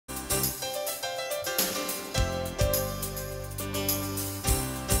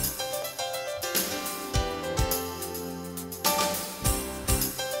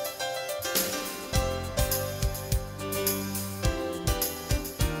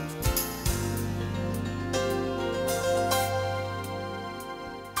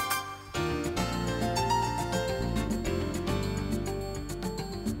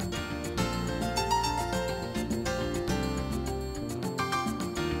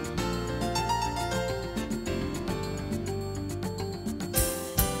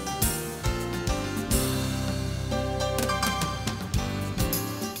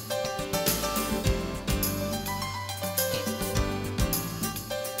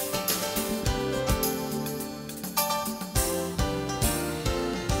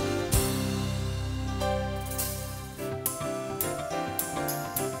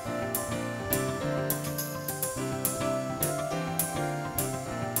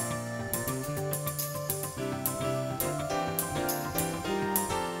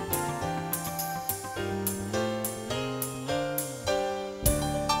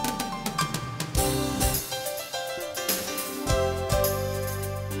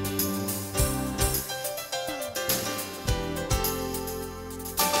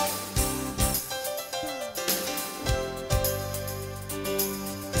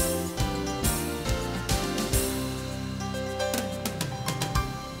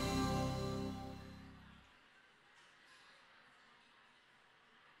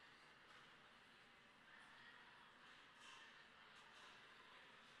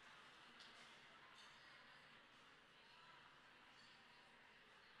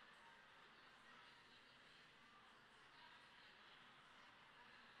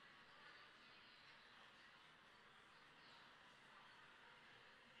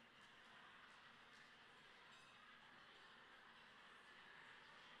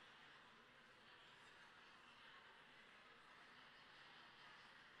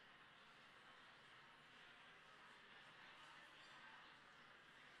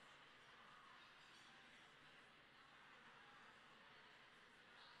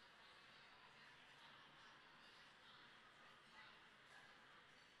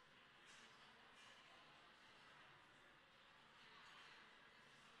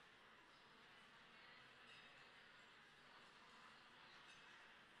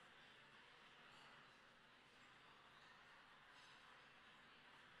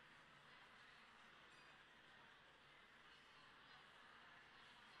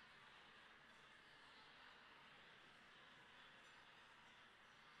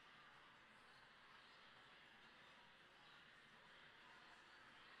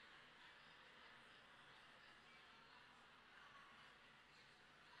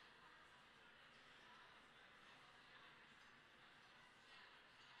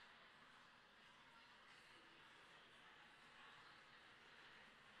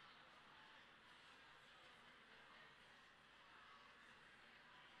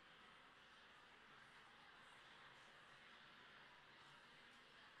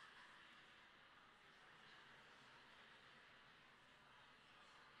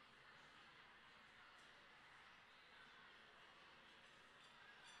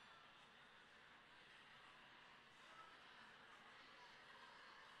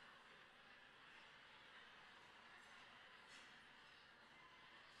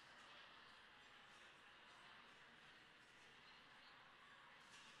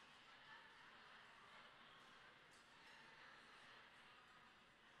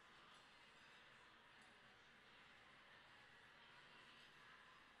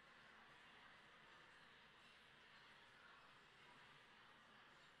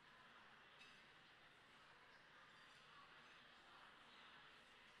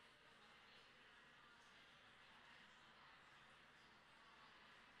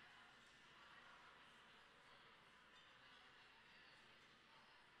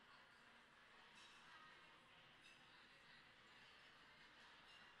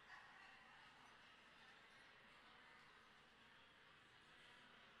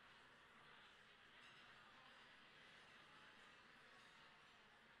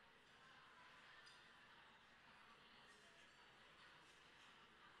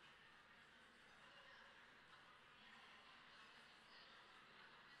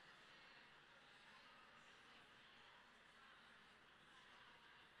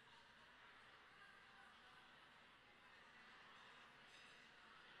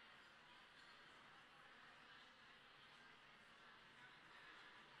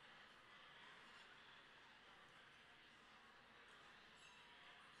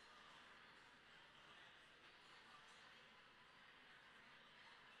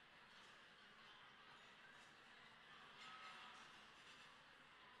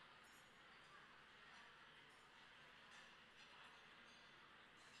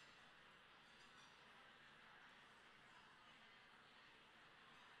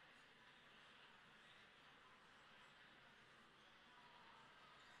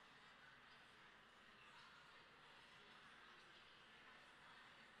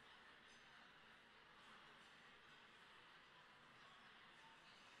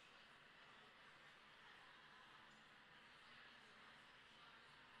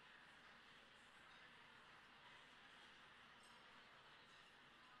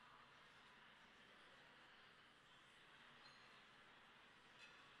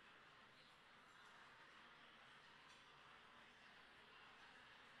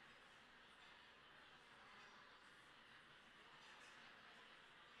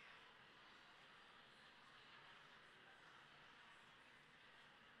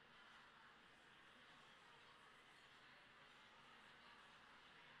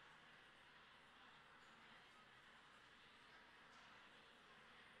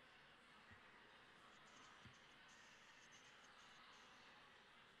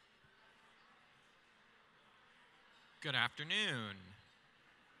Good afternoon.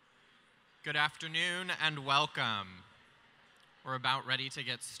 Good afternoon and welcome. We're about ready to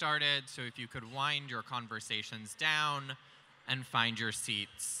get started, so if you could wind your conversations down and find your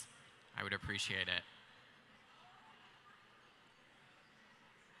seats, I would appreciate it.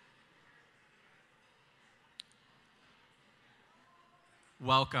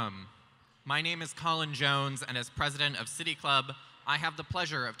 Welcome. My name is Colin Jones, and as president of City Club, I have the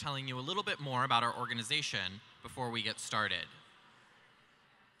pleasure of telling you a little bit more about our organization before we get started.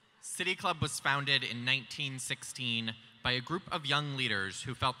 City Club was founded in 1916 by a group of young leaders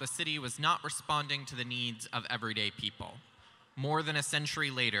who felt the city was not responding to the needs of everyday people. More than a century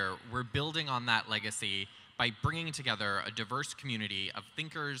later, we're building on that legacy by bringing together a diverse community of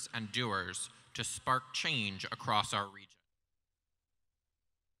thinkers and doers to spark change across our region.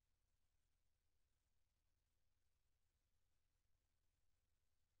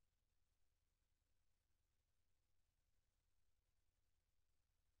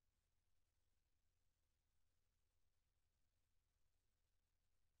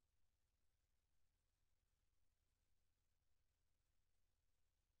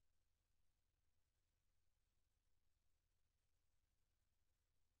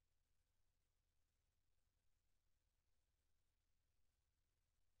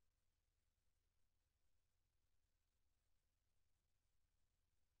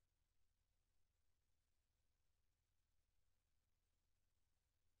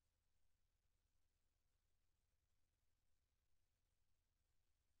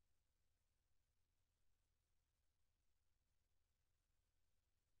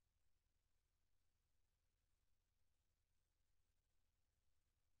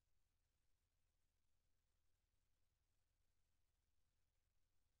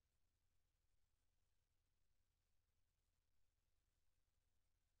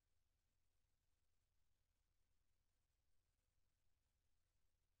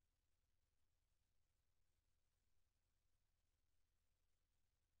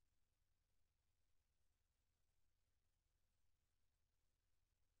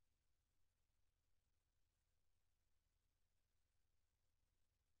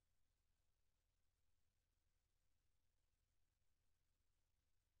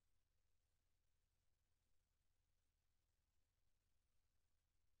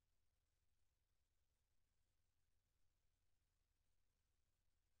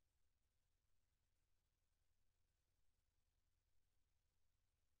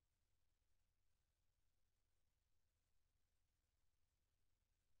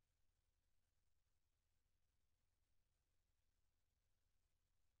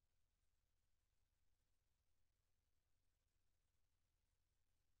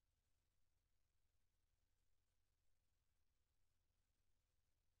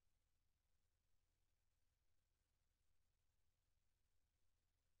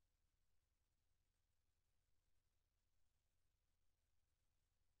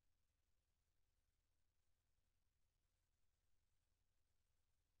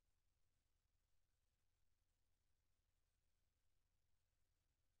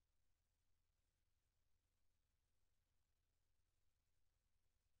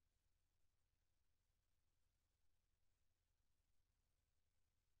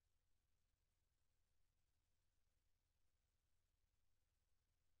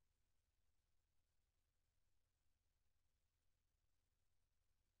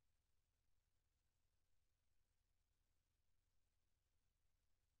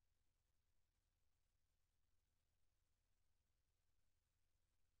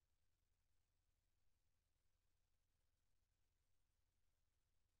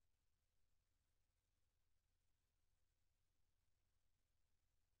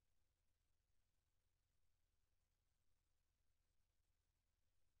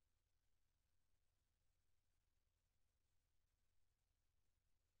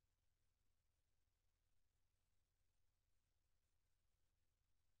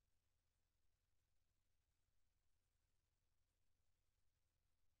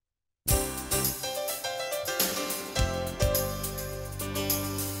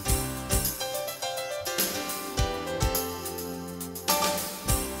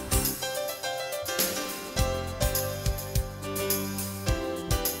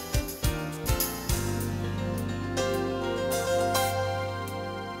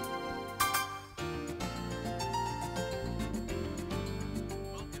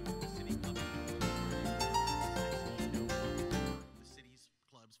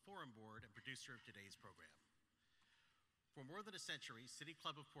 Of today's program. For more than a century, City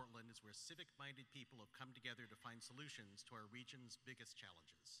Club of Portland is where civic-minded people have come together to find solutions to our region's biggest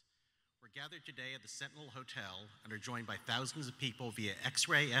challenges. We're gathered today at the Sentinel Hotel and are joined by thousands of people via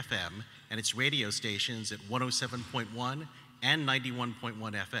X-Ray FM and its radio stations at 107.1 and 91.1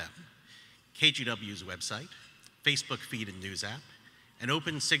 FM, KGW's website, Facebook feed and news app, and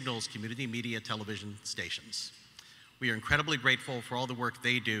Open Signal's community media television stations. We are incredibly grateful for all the work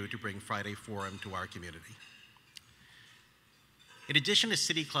they do to bring Friday Forum to our community. In addition to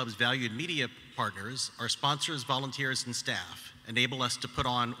City Club's valued media partners, our sponsors, volunteers, and staff enable us to put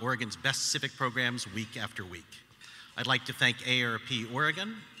on Oregon's best civic programs week after week. I'd like to thank ARP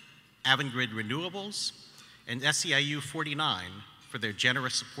Oregon, Avangrid Renewables, and SEIU 49 for their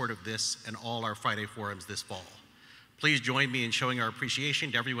generous support of this and all our Friday Forums this fall. Please join me in showing our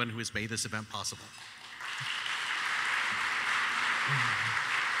appreciation to everyone who has made this event possible.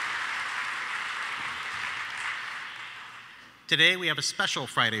 Today, we have a special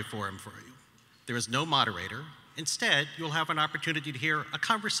Friday Forum for you. There is no moderator. Instead, you'll have an opportunity to hear a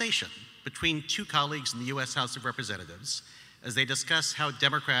conversation between two colleagues in the U.S. House of Representatives as they discuss how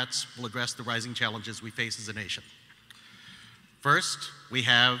Democrats will address the rising challenges we face as a nation. First, we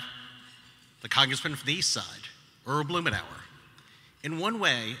have the Congressman from the East Side, Earl Blumenauer. In one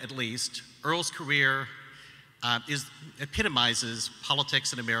way, at least, Earl's career epitomizes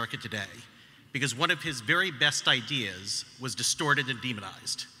politics in America today, because one of his very best ideas was distorted and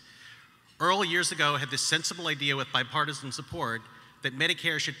demonized. Earl, years ago, had this sensible idea with bipartisan support that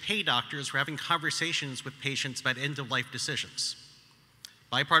Medicare should pay doctors for having conversations with patients about end-of-life decisions.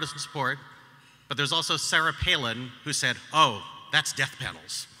 Bipartisan support, but there's also Sarah Palin who said, oh, that's death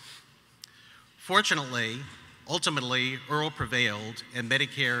panels. Fortunately, ultimately, Earl prevailed, and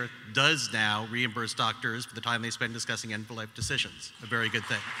Medicare does now reimburse doctors for the time they spend discussing end-of-life decisions. A very good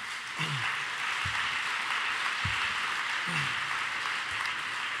thing.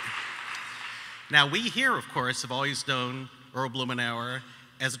 Now, we here, of course, have always known Earl Blumenauer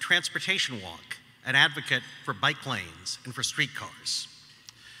as a transportation wonk, an advocate for bike lanes and for streetcars.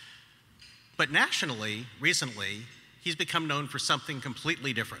 But nationally, recently, he's become known for something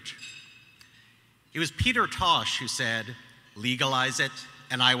completely different. It was Peter Tosh who said, legalize it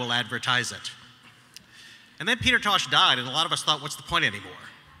and I will advertise it. And then Peter Tosh died, and a lot of us thought, what's the point anymore?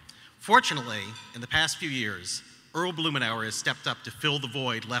 Fortunately, in the past few years, Earl Blumenauer has stepped up to fill the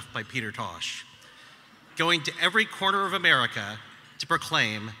void left by Peter Tosh, going to every corner of America to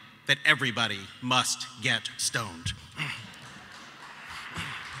proclaim that everybody must get stoned.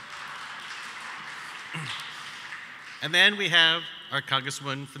 And then we have our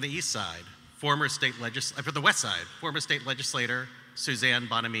Congresswoman from the East Side, from the West Side, former state legislator Suzanne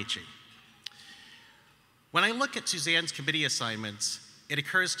Bonamici. When I look at Suzanne's committee assignments, it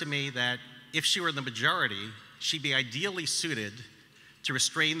occurs to me that if she were in the majority, she'd be ideally suited to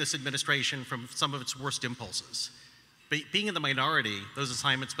restrain this administration from some of its worst impulses. But being in the minority, those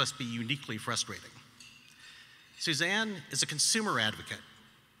assignments must be uniquely frustrating. Suzanne is a consumer advocate.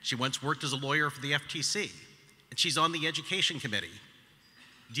 She once worked as a lawyer for the FTC, and she's on the Education Committee,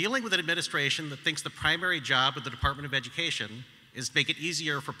 dealing with an administration that thinks the primary job of the Department of Education is to make it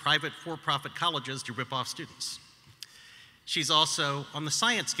easier for private for-profit colleges to rip off students. She's also on the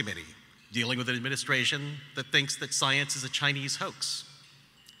Science Committee, dealing with an administration that thinks that science is a Chinese hoax.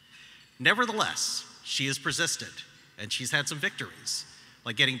 Nevertheless, she has persisted, and she's had some victories,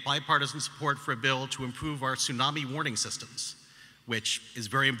 like getting bipartisan support for a bill to improve our tsunami warning systems, which is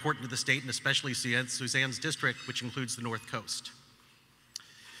very important to the state and especially Suzanne's district, which includes the North Coast.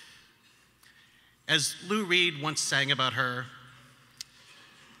 As Lou Reed once sang about her,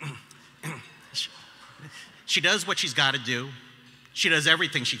 she does what she's got to do. She does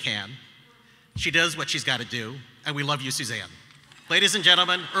everything she can. She does what she's got to do, and we love you, Suzanne. Ladies and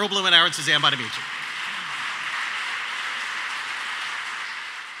gentlemen, Earl Blumenauer and Suzanne Bonamici.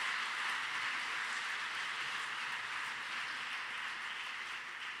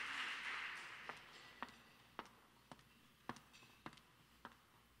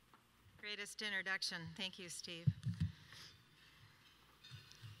 Greatest introduction. Thank you, Steve.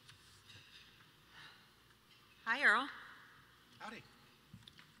 Hi, Earl. Howdy.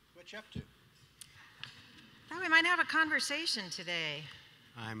 What you up to? Thought we might have a conversation today.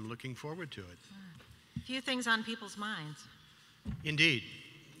 I'm looking forward to it. A few things on people's minds. Indeed.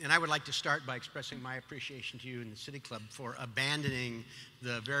 And I would like to start by expressing my appreciation to you and the City Club for abandoning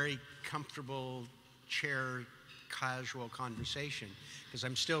the very comfortable chair casual conversation, because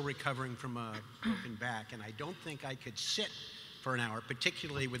I'm still recovering from a broken back, and I don't think I could sit for an hour,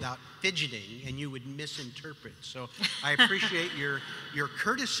 particularly without fidgeting, and you would misinterpret. So I appreciate your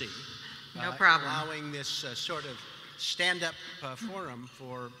courtesy. No problem. Allowing this sort of stand-up forum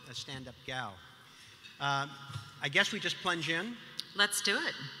for a stand-up gal. I guess we just plunge in. Let's do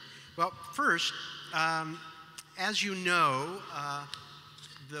it. Well, first, as you know,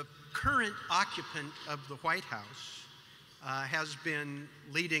 the current occupant of the White House has been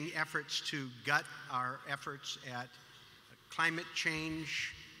leading efforts to gut our efforts at climate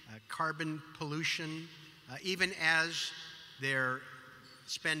change, carbon pollution, even as they're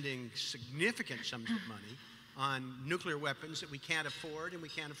spending significant sums of money on nuclear weapons that we can't afford and we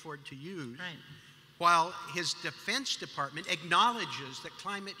can't afford to use. Right. While his Defense Department acknowledges that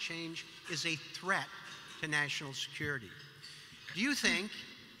climate change is a threat to national security. Do you think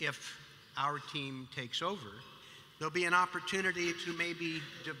if our team takes over, there'll be an opportunity to maybe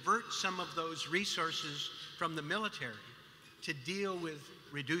divert some of those resources from the military to deal with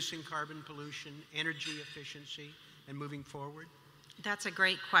reducing carbon pollution, energy efficiency, and moving forward? That's a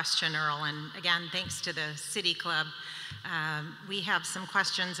great question, Earl, and again, thanks to the City Club. We have some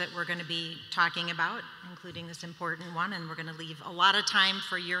questions that we're going to be talking about, including this important one, and we're going to leave a lot of time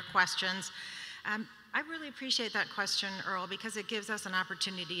for your questions. I really appreciate that question, Earl, because it gives us an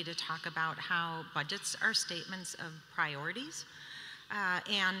opportunity to talk about how budgets are statements of priorities.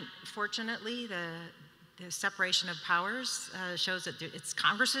 And fortunately, the separation of powers shows that it's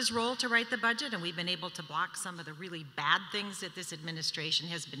Congress's role to write the budget, and we've been able to block some of the really bad things that this administration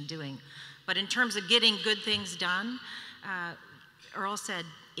has been doing. But in terms of getting good things done, Earl said,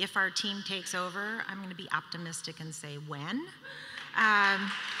 if our team takes over, I'm going to be optimistic and say when.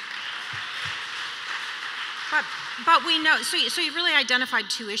 But we know, so you really identified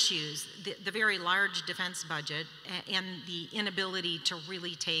two issues, the very large defense budget and the inability to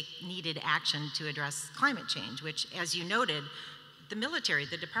really take needed action to address climate change, which, as you noted, the military,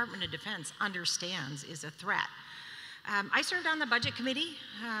 the Department of Defense, understands is a threat. I served on the Budget Committee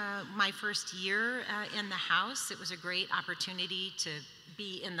my first year in the House. It was a great opportunity to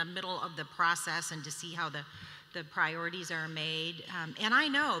be in the middle of the process and to see how the priorities are made. And I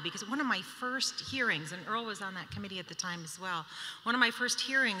know, because one of my first hearings, and Earl was on that committee at the time as well, one of my first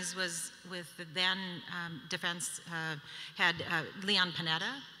hearings was with the then Defense Head, Leon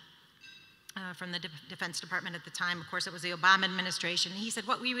Panetta, from the Defense Department at the time. Of course, it was the Obama administration. He said,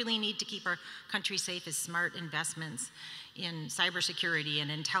 what we really need to keep our country safe is smart investments in cybersecurity and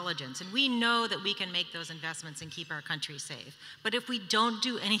intelligence. And we know that we can make those investments and keep our country safe. But if we don't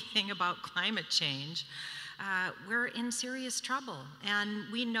do anything about climate change, we're in serious trouble, and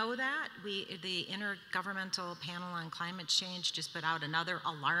we know that. The Intergovernmental Panel on Climate Change just put out another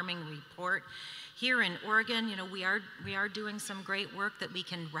alarming report. Here in Oregon, you know, we are doing some great work that we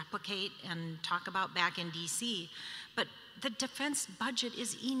can replicate and talk about back in DC, but the defense budget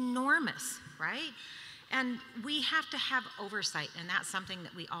is enormous, right? And we have to have oversight, and that's something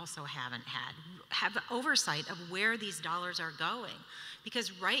that we also haven't had. Have oversight of where these dollars are going.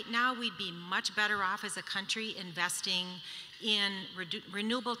 Because right now we'd be much better off as a country investing in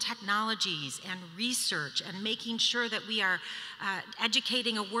renewable technologies and research and making sure that we are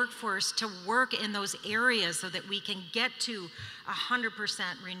educating a workforce to work in those areas so that we can get to 100%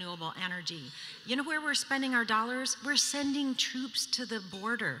 renewable energy. You know where we're spending our dollars? We're sending troops to the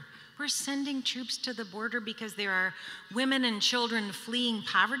border. We're sending troops to the border because there are women and children fleeing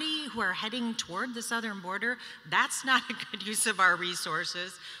poverty who are heading toward the southern border. That's not a good use of our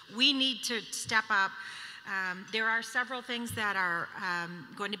resources. We need to step up. There are several things that are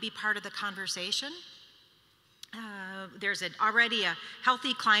going to be part of the conversation. There's already a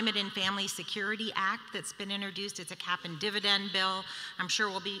Healthy Climate and Family Security Act that's been introduced. It's a cap and dividend bill. I'm sure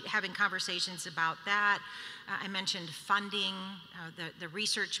we'll be having conversations about that. I mentioned funding, the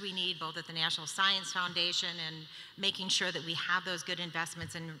research we need both at the National Science Foundation and making sure that we have those good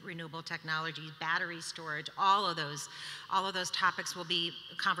investments in renewable technologies, battery storage, all of those topics will be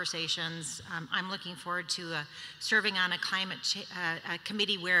conversations. I'm looking forward to serving on a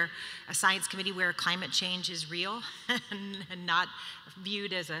science committee where climate change is real and not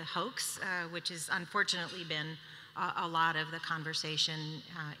viewed as a hoax, which has unfortunately been a lot of the conversation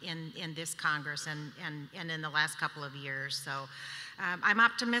in this Congress and in the last couple of years. So I'm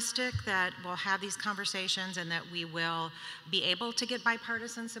optimistic that we'll have these conversations and that we will be able to get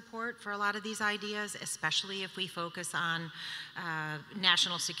bipartisan support for a lot of these ideas, especially if we focus on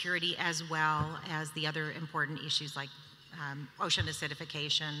national security as well as the other important issues like ocean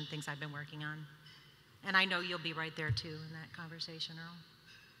acidification, things I've been working on. And I know you'll be right there too in that conversation, Earl.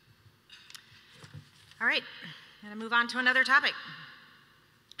 All right. I'm going to move on to another topic,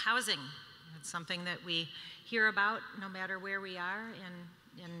 housing. It's something that we hear about no matter where we are,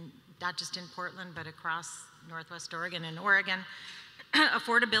 not just in Portland, but across Northwest Oregon and Oregon.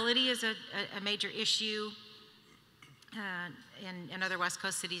 Affordability is a major issue in other West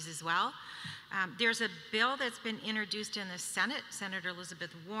Coast cities as well. There's a bill that's been introduced in the Senate. Senator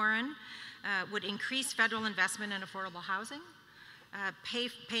Elizabeth Warren would increase federal investment in affordable housing,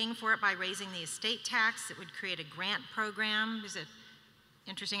 paying for it by raising the estate tax. It would create a grant program. There's an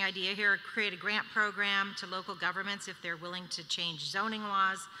interesting idea here, create a grant program to local governments if they're willing to change zoning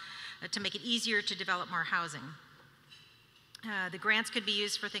laws to make it easier to develop more housing. The grants could be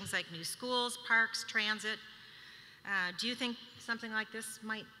used for things like new schools, parks, transit. Do you think something like this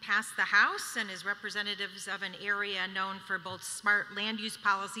might pass the House? And as representatives of an area known for both smart land use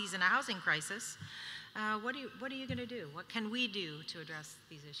policies and a housing crisis, what are you going to do? What can we do to address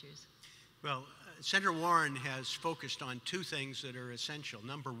these issues? Well, Senator Warren has focused on two things that are essential.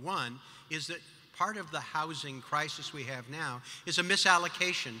 Number one is that part of the housing crisis we have now is a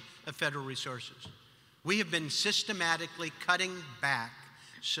misallocation of federal resources. We have been systematically cutting back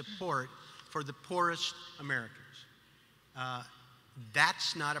support for the poorest Americans.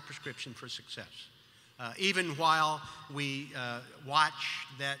 That's not a prescription for success. Even while we watch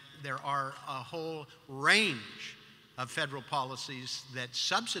that there are a whole range of federal policies that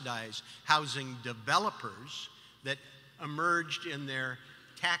subsidize housing developers that emerged in their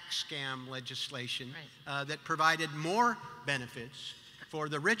tax scam legislation that provided more benefits for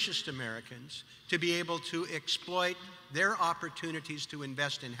the richest Americans to be able to exploit their opportunities to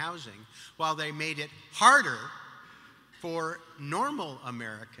invest in housing, while they made it harder for normal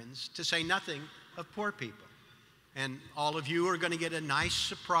Americans, to say nothing of poor people. And all of you are going to get a nice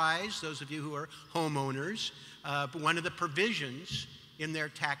surprise, those of you who are homeowners. One of the provisions in their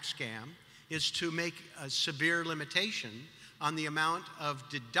tax scam is to make a severe limitation on the amount of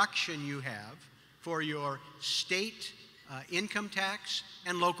deduction you have for your state income tax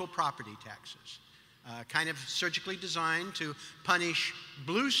and local property taxes. Kind of surgically designed to punish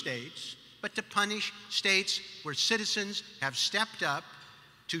blue states, but to punish states where citizens have stepped up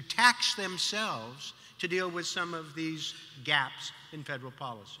to tax themselves to deal with some of these gaps in federal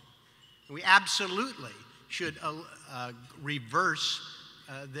policy. We absolutely should reverse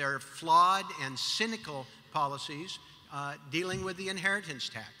their flawed and cynical policies dealing with the inheritance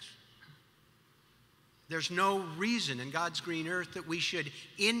tax. There's no reason in God's green earth that we should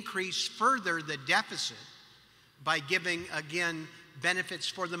increase further the deficit by giving, again, benefits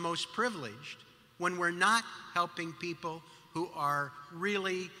for the most privileged when we're not helping people who are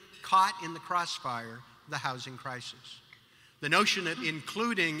really caught in the crossfire of the housing crisis. The notion of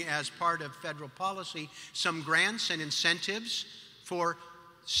including as part of federal policy some grants and incentives for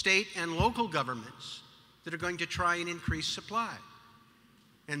state and local governments that are going to try and increase supply.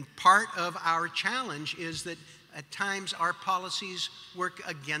 And part of our challenge is that at times our policies work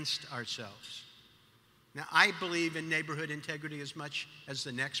against ourselves. Now, I believe in neighborhood integrity as much as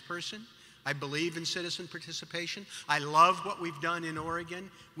the next person. I believe in citizen participation. I love what we've done in Oregon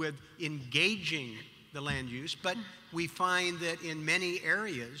with engaging the land use, but we find that in many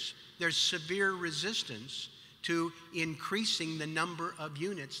areas there's severe resistance to increasing the number of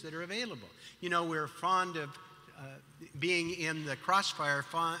units that are available. You know, we're fond of being in the crossfire,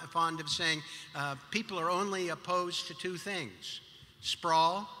 fond of saying people are only opposed to two things: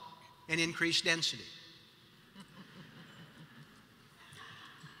 sprawl and increased density.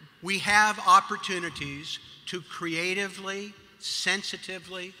 We have opportunities to creatively,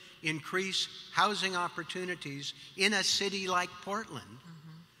 sensitively increase housing opportunities in a city like Portland,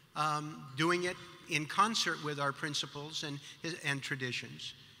 doing it in concert with our principles and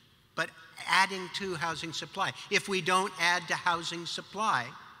traditions, but adding to housing supply. If we don't add to housing supply,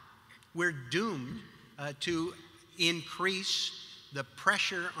 we're doomed to increase the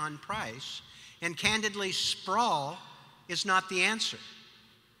pressure on price, and candidly, sprawl is not the answer.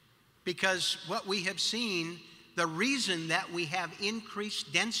 Because what we have seen, the reason that we have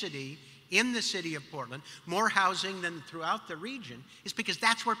increased density in the city of Portland, more housing than throughout the region, is because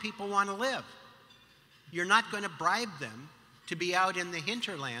that's where people want to live. You're not going to bribe them to be out in the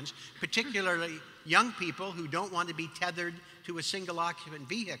hinterlands, particularly young people who don't want to be tethered to a single occupant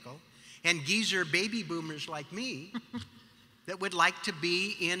vehicle, and geezer baby boomers like me that would like to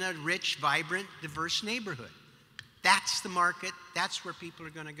be in a rich, vibrant, diverse neighborhood. That's the market, that's where people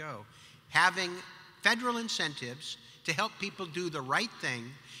are going to go. Having federal incentives to help people do the right thing,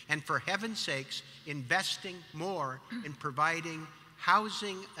 and for heaven's sakes, investing more in providing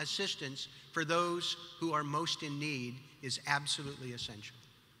housing assistance for those who are most in need is absolutely essential.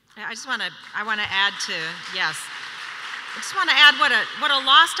 I want to add to, yes. I just want to add what a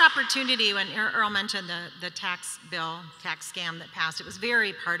lost opportunity when Earl mentioned the tax bill, tax scam that passed. It was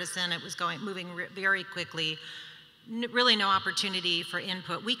very partisan. It was moving very quickly. Really no opportunity for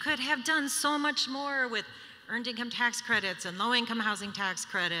input. We could have done so much more with earned income tax credits and low-income housing tax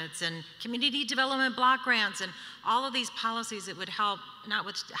credits and community development block grants and all of these policies that would help, not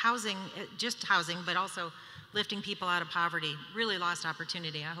with housing, just housing, but also lifting people out of poverty. Really lost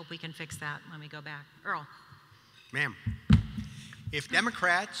opportunity. I hope we can fix that when we go back. Earl. Ma'am, if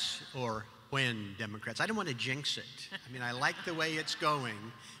Democrats, or when Democrats, I don't want to jinx it. I mean, I like the way it's going,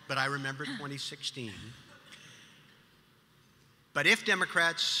 but I remember 2016. But if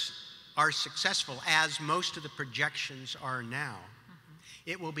Democrats are successful, as most of the projections are now,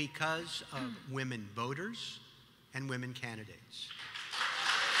 it will be because of women voters and women candidates.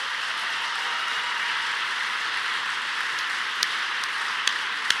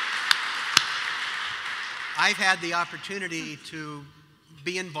 I've had the opportunity to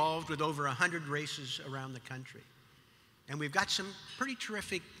be involved with over 100 races around the country. And we've got some pretty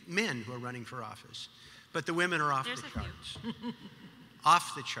terrific men who are running for office. But the women are off the charts.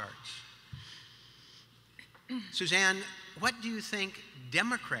 Off the charts. Suzanne, what do you think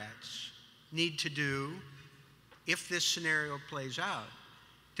Democrats need to do if this scenario plays out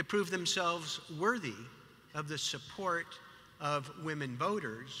to prove themselves worthy of the support of women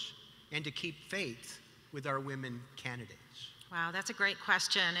voters and to keep faith with our women candidates? Wow, that's a great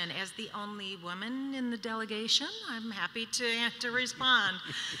question. And as the only woman in the delegation, I'm happy to respond.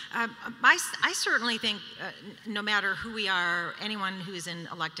 I certainly think no matter who we are, anyone who is in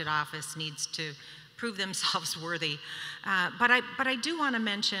elected office needs to prove themselves worthy. But I do want to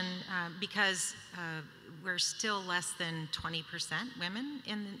mention, because we're still less than 20% women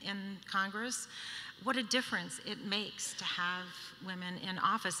in Congress, what a difference it makes to have women in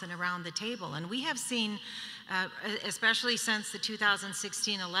office and around the table. And we have seen, especially since the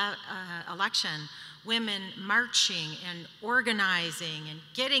 2016 election, women marching and organizing and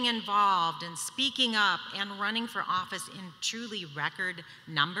getting involved and speaking up and running for office in truly record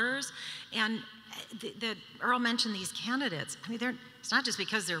numbers. And Earl mentioned these candidates. I mean, it's not just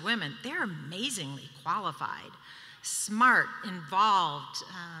because they're women, they're amazingly qualified. Smart, involved,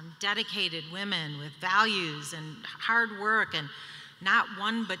 dedicated women with values and hard work, and not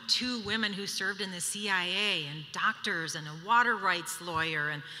one but two women who served in the CIA, and doctors, and a water rights lawyer,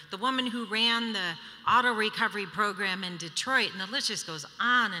 and the woman who ran the auto recovery program in Detroit, and the list just goes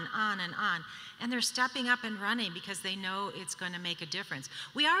on and on and on. And they're stepping up and running because they know it's going to make a difference.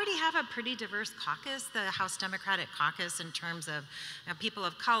 We already have a pretty diverse caucus, the House Democratic Caucus, in terms of people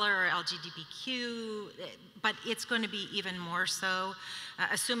of color, LGBTQ, but it's going to be even more so,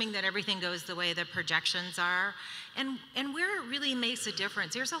 assuming that everything goes the way the projections are. And where it really makes a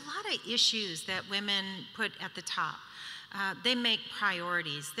difference, there's a lot of issues that women put at the top. They make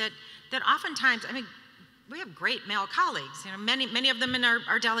priorities that oftentimes, I mean, we have great male colleagues, many of them in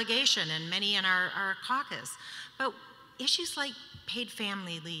our delegation and many in our caucus. But issues like paid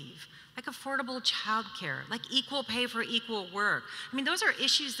family leave, like affordable child care, like equal pay for equal work. I mean, those are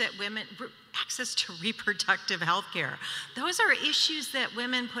issues that women, access to reproductive health care, those are issues that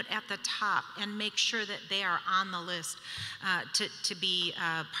women put at the top and make sure that they are on the list to be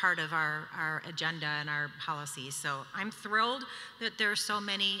part of our agenda and our policies. So I'm thrilled that there are so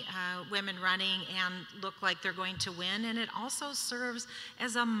many women running and look like they're going to win, and it also serves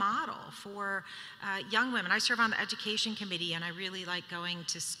as a model for young women. I serve on the education committee, and I really like going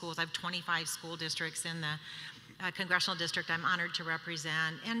to schools. I have 25 school districts in the congressional district I'm honored to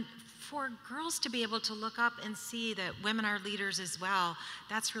represent. And for girls to be able to look up and see that women are leaders as well,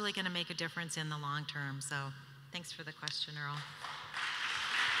 that's really going to make a difference in the long term. So thanks for the question, Earl.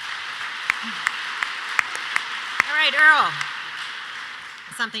 All right, Earl,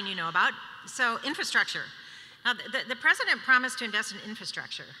 something you know about. So infrastructure. Now, the president promised to invest in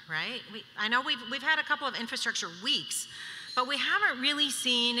infrastructure, right? I know we've had a couple of infrastructure weeks, but we haven't really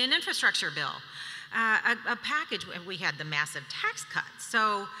seen an infrastructure bill. A package, we had the massive tax cuts.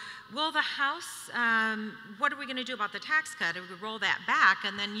 So will the House, what are we going to do about the tax cut? Are we roll that back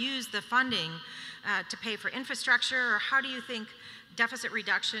and then use the funding to pay for infrastructure? Or how do you think deficit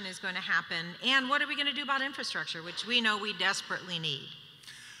reduction is going to happen? And what are we going to do about infrastructure, which we know we desperately need?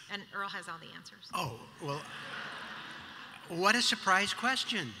 And Earl has all the answers. Oh, well, what a surprise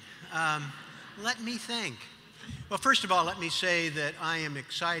question. Let me think. Well, first of all, let me say that I am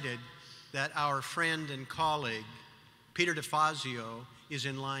excited that our friend and colleague, Peter DeFazio, is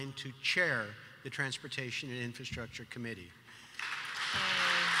in line to chair the Transportation and Infrastructure Committee.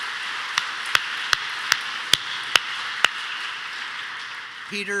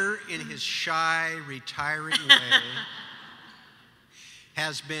 Peter, in his shy, retiring way,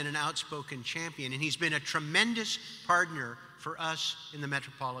 has been an outspoken champion, and he's been a tremendous partner for us in the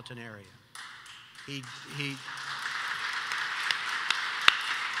metropolitan area. He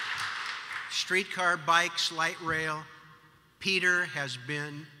streetcar, bikes, light rail, Peter has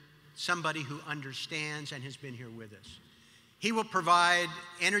been somebody who understands and has been here with us. He will provide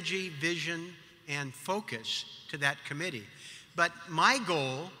energy, vision, and focus to that committee. But my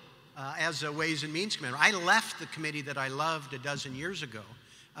goal as a Ways and Means Committee, I left the committee that I loved a dozen years ago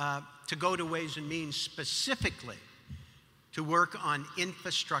to go to Ways and Means specifically to work on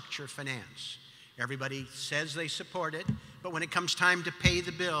infrastructure finance. Everybody says they support it, but when it comes time to pay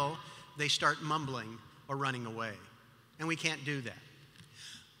the bill, they start mumbling or running away. And we can't do that.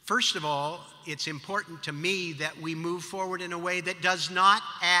 First of all, it's important to me that we move forward in a way that does not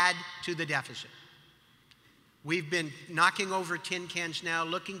add to the deficit. We've been knocking over tin cans now,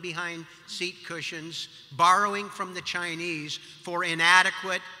 looking behind seat cushions, borrowing from the Chinese for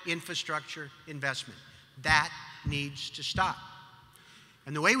inadequate infrastructure investment. That needs to stop.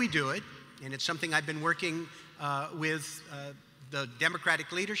 And the way we do it, and it's something I've been working with the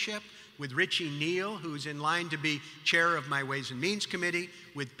Democratic leadership, with Richie Neal, who's in line to be chair of my Ways and Means Committee,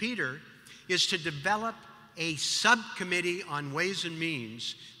 with Peter, is to develop a subcommittee on Ways and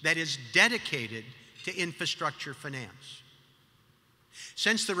Means that is dedicated to infrastructure finance.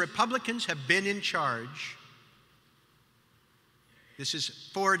 Since the Republicans have been in charge, this is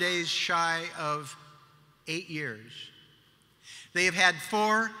 4 days shy of 8 years, they have had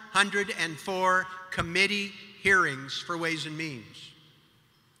 404 committee hearings for Ways and Means.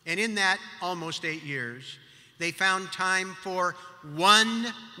 And in that almost 8 years, they found time for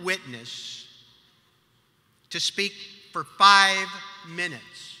one witness to speak for 5 minutes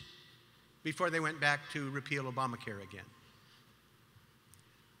before they went back to repeal Obamacare again.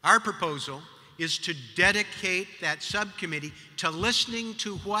 Our proposal is to dedicate that subcommittee to listening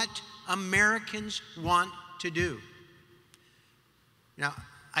to what Americans want to do. Now,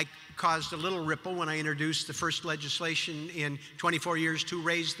 I caused a little ripple when I introduced the first legislation in 24 years to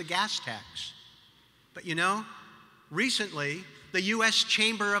raise the gas tax. But you know, recently, the U.S.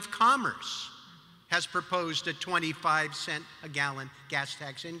 Chamber of Commerce has proposed a 25-cent a gallon gas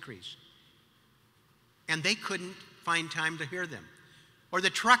tax increase. And they couldn't find time to hear them. Or the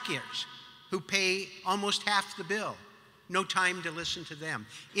truckers who pay almost half the bill. No time to listen to them.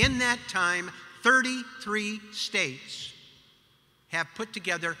 In that time, 33 states have put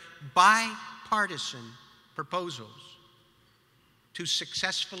together bipartisan proposals to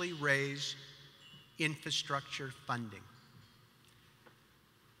successfully raise infrastructure funding.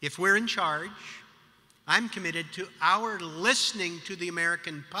 If we're in charge, I'm committed to our listening to the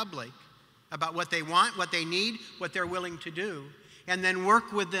American public about what they want, what they need, what they're willing to do, and then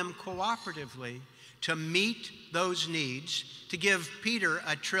work with them cooperatively to meet those needs, to give Peter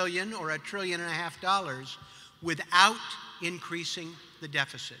 $1 trillion or $1.5 trillion without increasing the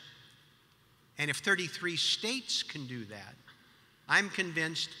deficit. And if 33 states can do that, I'm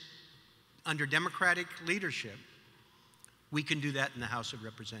convinced under Democratic leadership, we can do that in the House of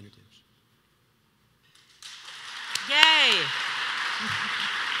Representatives. Yay!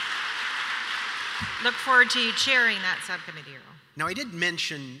 Look forward to you chairing that subcommittee, Earl. Now, I did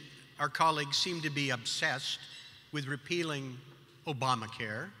mention our colleagues seem to be obsessed with repealing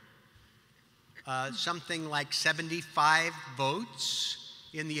Obamacare. Something like 75 votes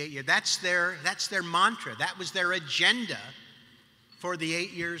in the 8 years. That's their mantra. That was their agenda for the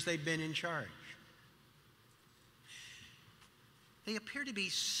 8 years they've been in charge. They appear to be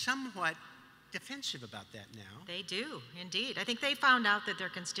somewhat defensive about that now. They do, indeed. I think they found out that their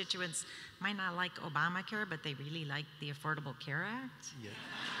constituents might not like Obamacare, but they really like the Affordable Care Act. Yeah.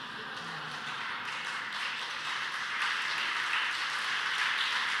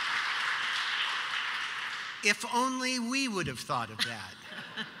 If only we would have thought of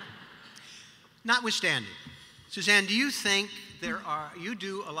that. Notwithstanding, Suzanne, do you think you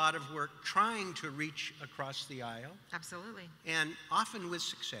do a lot of work trying to reach across the aisle? Absolutely. And often with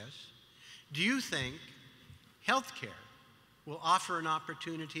success. Do you think health care will offer an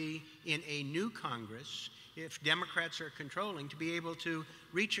opportunity in a new Congress, if Democrats are controlling, to be able to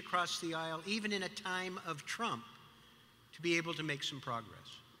reach across the aisle, even in a time of Trump, to be able to make some progress?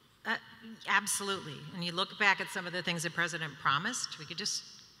 Absolutely. When you look back at some of the things the president promised, we could just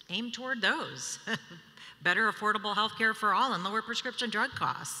aim toward those. Better affordable health care for all and lower prescription drug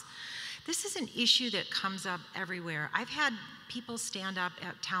costs. This is an issue that comes up everywhere. I've had people stand up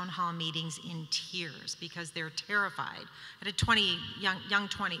at town hall meetings in tears because they're terrified. I had a young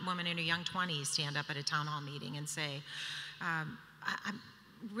 20 woman in her young 20s stand up at a town hall meeting and say, I'm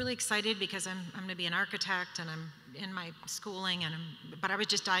really excited because I'm going to be an architect and I'm in my schooling, but I was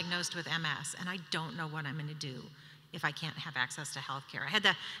just diagnosed with MS and I don't know what I'm going to do. if I can't have access to health care. I had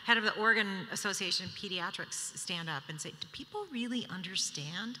the head of the Oregon Association of Pediatrics stand up and say, do people really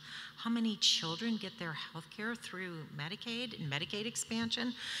understand how many children get their health care through Medicaid and Medicaid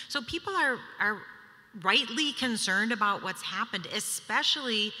expansion? So people are rightly concerned about what's happened,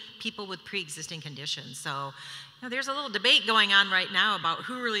 especially people with pre-existing conditions. So there's a little debate going on right now about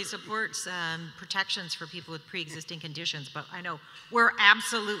who really supports protections for people with pre-existing conditions, but I know we're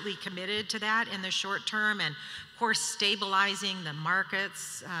absolutely committed to that in the short term, and of course stabilizing the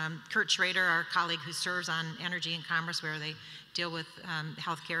markets. Kurt Schrader, our colleague who serves on Energy and Commerce, where they deal with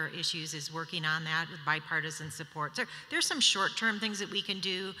healthcare issues, is working on that with bipartisan support. So there's some short-term things that we can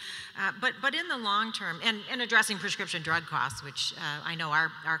do, but in the long term, and addressing prescription drug costs, which I know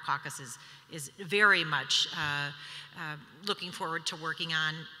our caucus is very much looking forward to working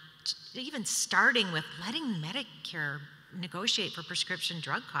on, even starting with letting Medicare negotiate for prescription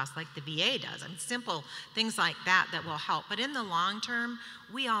drug costs like the VA does. I mean, simple things like that will help. But in the long term,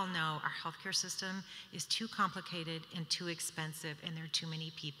 we all know our healthcare system is too complicated and too expensive, and there are too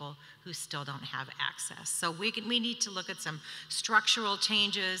many people who still don't have access. So we need to look at some structural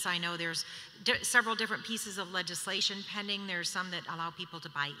changes. I know there's several different pieces of legislation pending. There's some that allow people to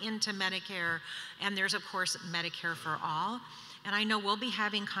buy into Medicare, and there's, of course, Medicare for All. And I know we'll be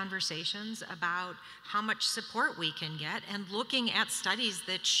having conversations about how much support we can get and looking at studies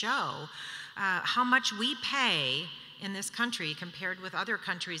that show how much we pay in this country compared with other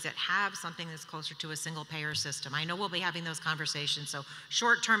countries that have something that's closer to a single payer system. I know we'll be having those conversations, so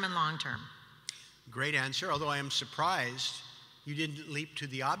short term and long term. Great answer, although I am surprised you didn't leap to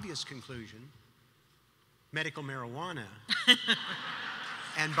the obvious conclusion, medical marijuana.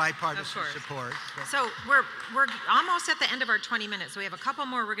 And bipartisan support. So we're almost at the end of our 20 minutes. So we have a couple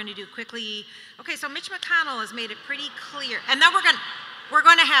more we're going to do quickly. Okay, so Mitch McConnell has made it pretty clear, and then we're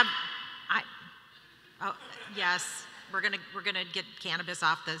going to have. Yes, we're going to get cannabis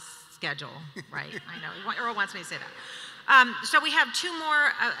off the schedule, right? I know. Earl wants me to say that. So we have two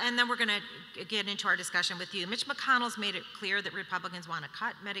more, and then we're going to get into our discussion with you. Mitch McConnell's made it clear that Republicans want to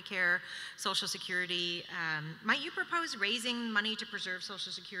cut Medicare, Social Security. Might you propose raising money to preserve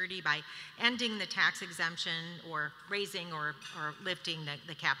Social Security by ending the tax exemption or raising or lifting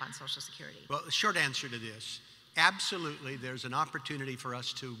the cap on Social Security? Well, the short answer to this, absolutely, there's an opportunity for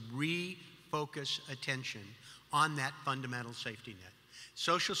us to refocus attention on that fundamental safety net.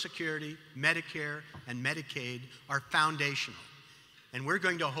 Social Security, Medicare, and Medicaid are foundational. And we're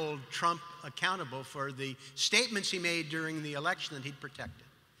going to hold Trump accountable for the statements he made during the election that he'd protected.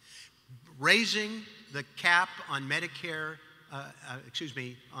 Raising the cap on Medicare,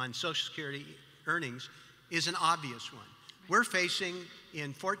 on Social Security earnings is an obvious one. We're facing,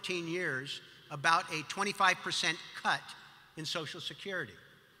 in 14 years, about a 25% cut in Social Security.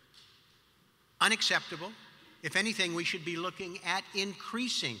 Unacceptable. If anything, we should be looking at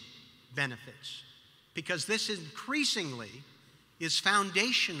increasing benefits, because this increasingly is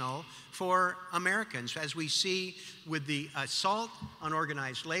foundational for Americans, as we see with the assault on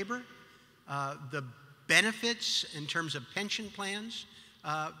organized labor, the benefits in terms of pension plans.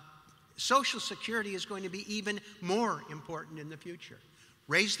 Social Security is going to be even more important in the future.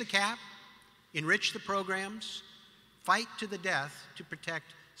 Raise the cap, enrich the programs, fight to the death to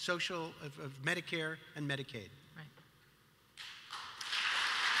protect of Medicare and Medicaid. Right.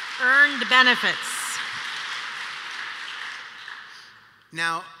 Earned benefits.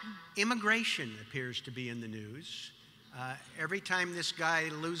 Now, immigration appears to be in the news. Every time this guy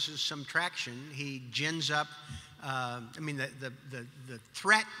loses some traction, he gins up. The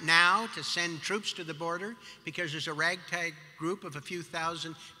threat now to send troops to the border because there's a ragtag group of a few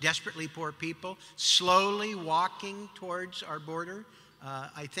thousand desperately poor people slowly walking towards our border.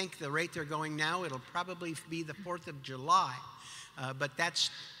 I think the rate they're going now, it'll probably be the 4th of July, but that's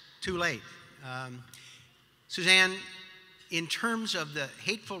too late. Suzanne, in terms of the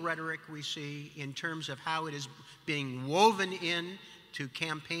hateful rhetoric we see, in terms of how it is being woven in to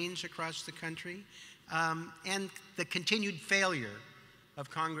campaigns across the country, and the continued failure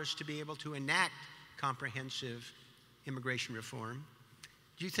of Congress to be able to enact comprehensive immigration reform,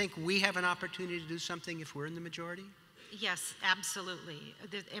 do you think we have an opportunity to do something if we're in the majority? Yes, absolutely.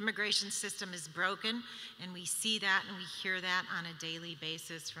 The immigration system is broken, and we see that and we hear that on a daily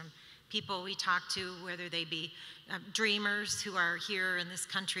basis from people we talk to, whether they be dreamers who are here in this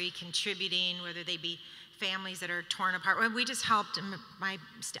country contributing, whether they be families that are torn apart. We just helped, my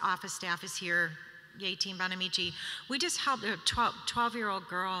office staff is here, yay, Team Bonamici. We just helped a 12-year-old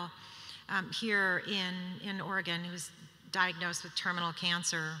girl here in Oregon who was diagnosed with terminal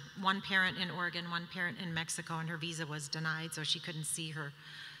cancer. One parent in Oregon, one parent in Mexico, and her visa was denied, so she couldn't see her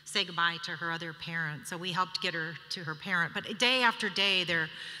say goodbye to her other parent. So we helped get her to her parent. But day after day, there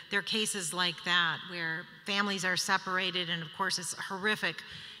are cases like that where families are separated, and of course it's horrific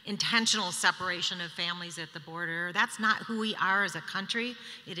intentional separation of families at the border. That's not who we are as a country.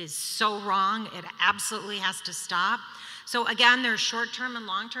 It is so wrong. It absolutely has to stop. So again, there's short-term and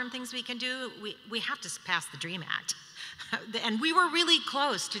long-term things we can do. We have to pass the DREAM Act. And we were really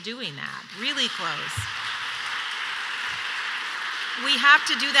close to doing that, really close. We have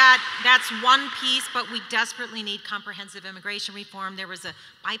to do that. That's one piece, but we desperately need comprehensive immigration reform. There was a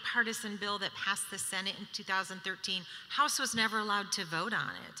bipartisan bill that passed the Senate in 2013. House was never allowed to vote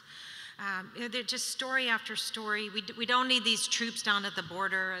on it. They're just story after story. We don't need these troops down at the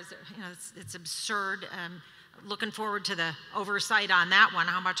border. It's absurd. Looking forward to the oversight on that one.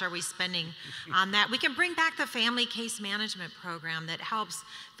 How much are we spending on that? We can bring back the family case management program that helps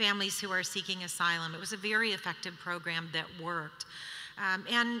families who are seeking asylum. It was a very effective program that worked.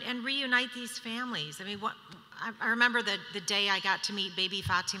 And reunite these families. I mean, I remember the day I got to meet baby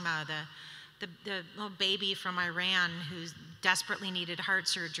Fatima, the little baby from Iran who desperately needed heart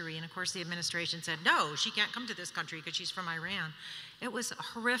surgery. And of course the administration said, no, she can't come to this country because she's from Iran. It was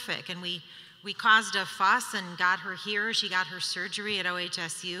horrific. And we caused a fuss and got her here. She got her surgery at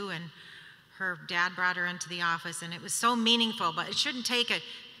OHSU, and her dad brought her into the office. And it was so meaningful, but it shouldn't take a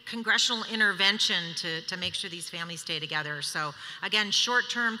congressional intervention to make sure these families stay together. So again,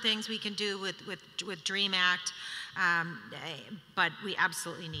 short-term things we can do with DREAM Act, but we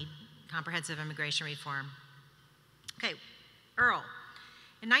absolutely need comprehensive immigration reform. Okay, Earl.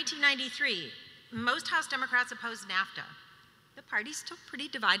 In 1993, most House Democrats opposed NAFTA. The party's still pretty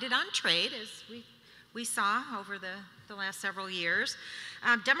divided on trade, as we saw over the last several years.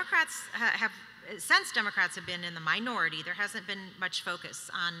 Since Democrats have been in the minority, there hasn't been much focus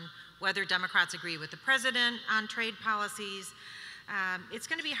on whether Democrats agree with the president on trade policies. It's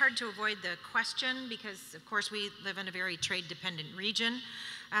going to be hard to avoid the question because, of course, we live in a very trade-dependent region.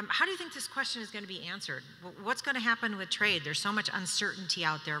 How do you think this question is going to be answered? What's going to happen with trade? There's so much uncertainty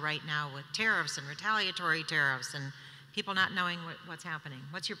out there right now with tariffs and retaliatory tariffs and people not knowing what's happening.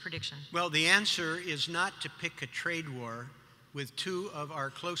 What's your prediction? Well, the answer is not to pick a trade war with two of our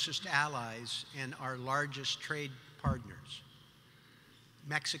closest allies and our largest trade partners,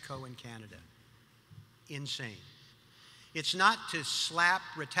 Mexico and Canada. Insane. It's not to slap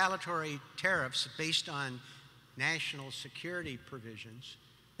retaliatory tariffs based on national security provisions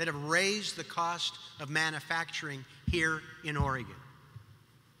that have raised the cost of manufacturing here in Oregon.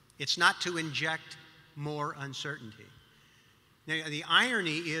 It's not to inject more uncertainty. Now, the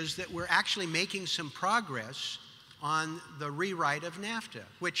irony is that we're actually making some progress on the rewrite of NAFTA,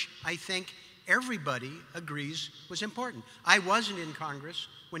 which I think everybody agrees was important. I wasn't in Congress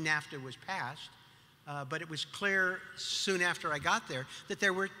when NAFTA was passed, but it was clear soon after I got there that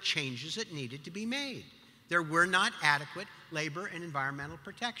there were changes that needed to be made. There were not adequate labor and environmental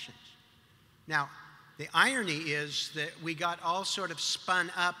protections. Now, the irony is that we got all sort of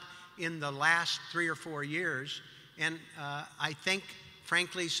spun up in the last 3 or 4 years, and I think,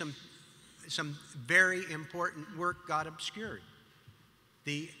 frankly, some very important work got obscured.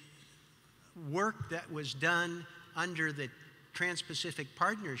 The work that was done under the Trans-Pacific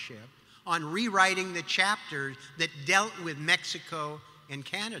Partnership on rewriting the chapter that dealt with Mexico and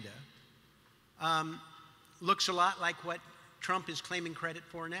Canada looks a lot like what Trump is claiming credit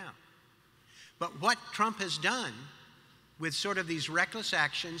for now. But what Trump has done with sort of these reckless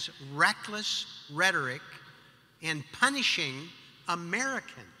actions, reckless rhetoric, and punishing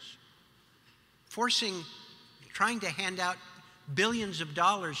Americans, trying to hand out billions of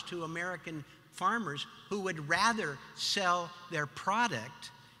dollars to American farmers who would rather sell their product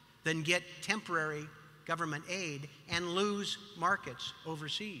than get temporary government aid and lose markets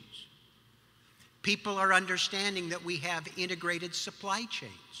overseas. People are understanding that we have integrated supply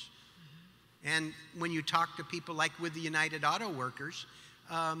chains. And when you talk to people like with the United Auto Workers,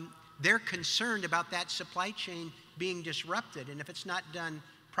 they're concerned about that supply chain being disrupted. And if it's not done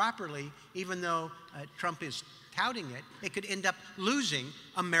properly, even though Trump is touting it, it could end up losing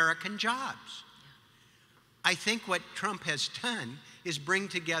American jobs. I think what Trump has done is bring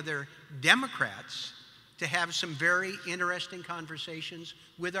together Democrats to have some very interesting conversations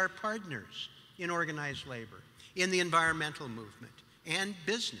with our partners in organized labor, in the environmental movement, and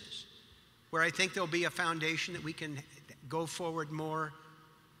business, where I think there'll be a foundation that we can go forward more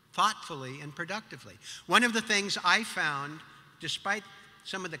thoughtfully and productively. One of the things I found, despite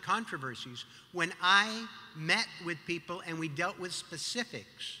some of the controversies, when I met with people and we dealt with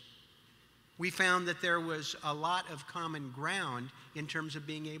specifics, we found that there was a lot of common ground in terms of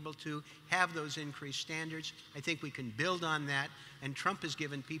being able to have those increased standards. I think we can build on that, and Trump has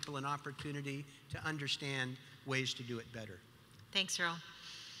given people an opportunity to understand ways to do it better. Thanks, Earl.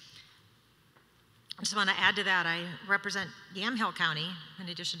 I just want to add to that, I represent Yamhill County in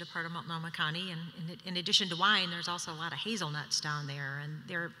addition to part of Multnomah County, and in addition to wine, there's also a lot of hazelnuts down there, and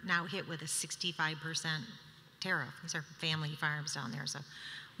they're now hit with a 65% tariff. These are family farms down there, so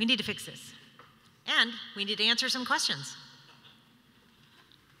we need to fix this. And we need to answer some questions.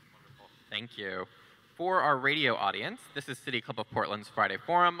 Wonderful. Thank you. For our radio audience, this is City Club of Portland's Friday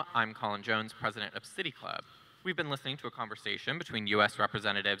Forum. I'm Colin Jones, president of City Club. We've been listening to a conversation between U.S.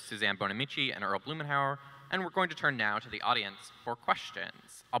 Representatives Suzanne Bonamici and Earl Blumenauer, and we're going to turn now to the audience for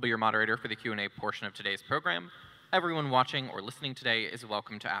questions. I'll be your moderator for the Q&A portion of today's program. Everyone watching or listening today is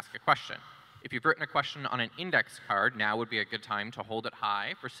welcome to ask a question. If you've written a question on an index card, now would be a good time to hold it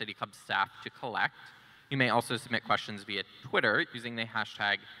high for City Club staff to collect. You may also submit questions via Twitter using the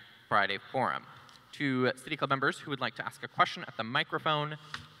hashtag FridayForum. To City Club members who would like to ask a question at the microphone,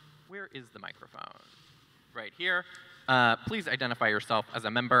 where is the microphone? Right here. Please identify yourself as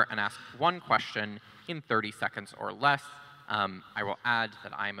a member and ask one question in 30 seconds or less. I will add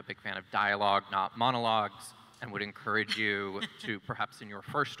that I am a big fan of dialogue, not monologues, and would encourage you to perhaps in your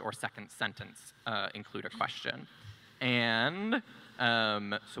first or second sentence include a question. And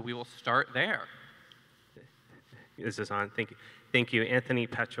so we will start there. This is on. Thank you. Thank you, Anthony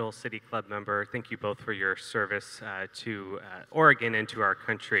Petchel, City Club member. Thank you both for your service to Oregon and to our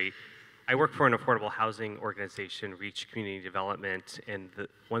country. I work for an affordable housing organization, Reach Community Development, and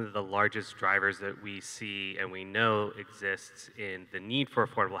one of the largest drivers that we see and we know exists in the need for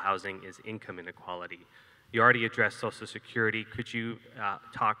affordable housing is income inequality. You already addressed Social Security. Could you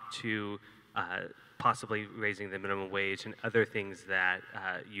talk to possibly raising the minimum wage and other things that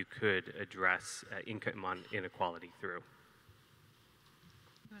you could address income inequality through?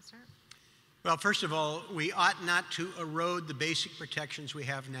 You want to start? Well, first of all, we ought not to erode the basic protections we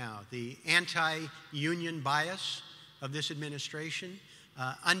have now. The anti-union bias of this administration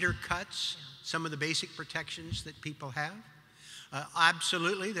undercuts some of the basic protections that people have.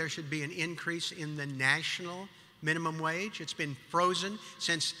 Absolutely, there should be an increase in the national minimum wage. It's been frozen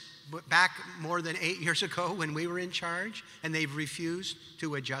since back more than 8 years ago when we were in charge, and they've refused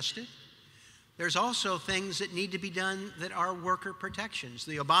to adjust it. There's also things that need to be done that are worker protections.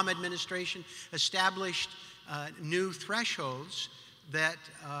 The Obama administration established new thresholds that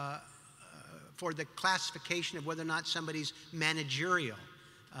for the classification of whether or not somebody's managerial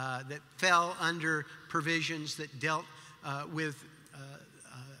that fell under provisions that dealt with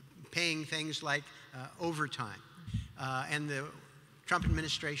paying things like overtime. And the Trump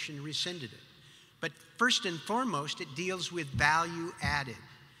administration rescinded it. But first and foremost, it deals with value added.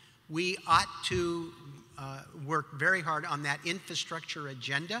 We ought to work very hard on that infrastructure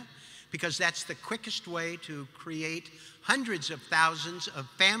agenda because that's the quickest way to create hundreds of thousands of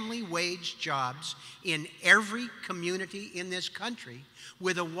family wage jobs in every community in this country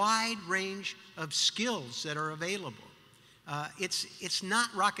with a wide range of skills that are available. It's not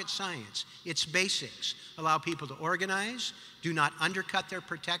rocket science. It's basics. Allow people to organize, do not undercut their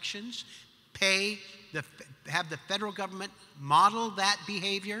protections, have the federal government model that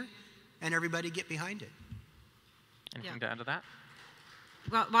behavior, and everybody get behind it. Anything to add to that?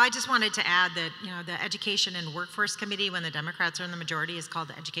 Well, I just wanted to add that, the Education and Workforce Committee, when the Democrats are in the majority, is called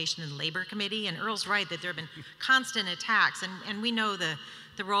the Education and Labor Committee. And Earl's right that there have been constant attacks. And we know the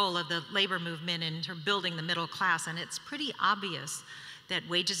role of the labor movement in building the middle class. And it's pretty obvious that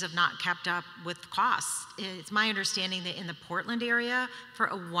wages have not kept up with costs. It's my understanding that in the Portland area, for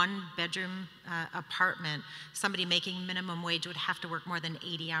a one-bedroom apartment, somebody making minimum wage would have to work more than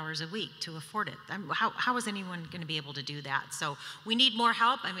 80 hours a week to afford it. How is anyone going to be able to do that? So we need more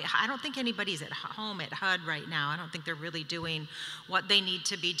help. I mean, I don't think anybody's at home at HUD right now. I don't think they're really doing what they need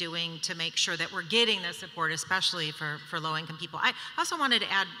to be doing to make sure that we're getting the support, especially for low-income people. I also wanted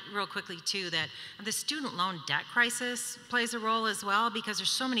to add real quickly, too, that the student loan debt crisis plays a role as well, because there's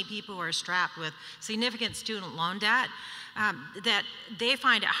so many people who are strapped with significant student loan debt that they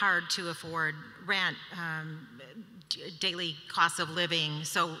find it hard to afford rent, daily costs of living.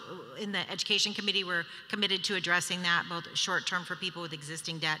 So in the Education Committee, we're committed to addressing that, both short-term for people with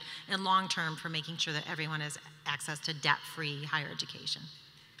existing debt and long-term for making sure that everyone has access to debt-free higher education.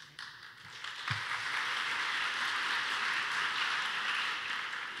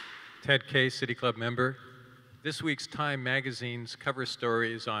 Ted Kay, City Club member. This week's Time magazine's cover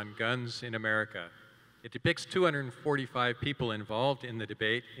story is on guns in America. It depicts 245 people involved in the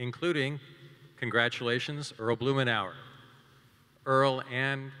debate, including, congratulations, Earl Blumenauer. Earl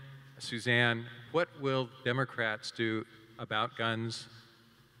and Suzanne, what will Democrats do about guns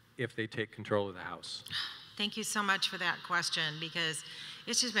if they take control of the House? Thank you so much for that question, because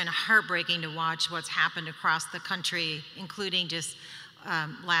it's just been heartbreaking to watch what's happened across the country, including just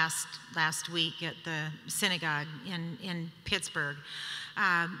last week at the synagogue in Pittsburgh.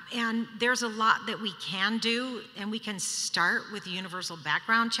 And there's a lot that we can do, and we can start with universal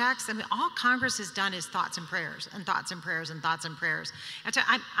background checks. I mean, all Congress has done is thoughts and prayers and thoughts and prayers and thoughts and prayers. And so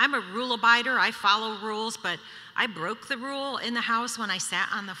I'm a rule abider. I follow rules, but I broke the rule in the House when I sat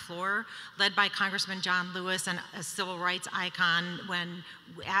on the floor, led by Congressman John Lewis, and a civil rights icon, when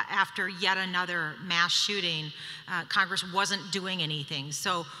after yet another mass shooting, Congress wasn't doing anything.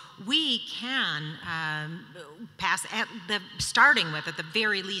 So we can pass, starting with, at the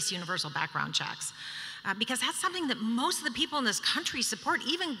very least, universal background checks. Because that's something that most of the people in this country support.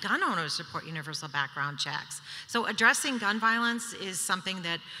 Even gun owners support universal background checks. So addressing gun violence is something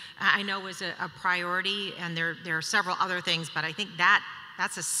that I know is a priority, and there are several other things, but I think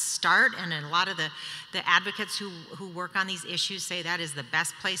that's a start, and a lot of the advocates who work on these issues say that is the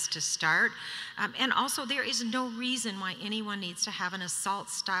best place to start. And also, there is no reason why anyone needs to have an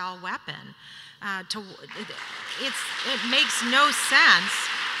assault-style weapon. It makes no sense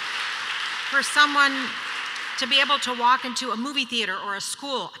for someone to be able to walk into a movie theater or a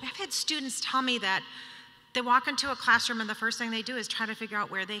school. I mean, I've had students tell me that they walk into a classroom and the first thing they do is try to figure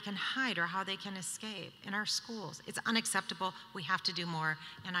out where they can hide or how they can escape in our schools. It's unacceptable. We have to do more,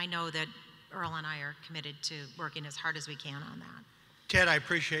 and I know that Earl and I are committed to working as hard as we can on that. Ted, I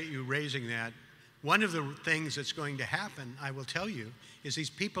appreciate you raising that. One of the things that's going to happen, I will tell you, is these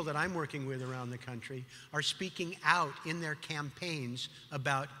people that I'm working with around the country are speaking out in their campaigns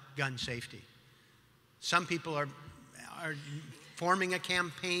about gun safety. Some people are forming a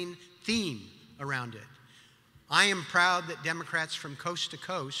campaign theme around it. I am proud that Democrats from coast to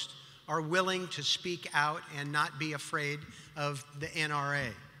coast are willing to speak out and not be afraid of the NRA.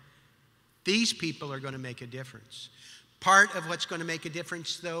 These people are going to make a difference. Part of what's going to make a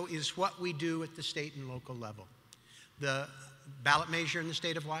difference, though, is what we do at the state and local level. The ballot measure in the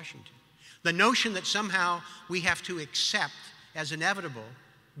state of Washington. The notion that somehow we have to accept as inevitable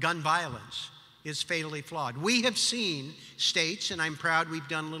gun violence is fatally flawed. We have seen states, and I'm proud we've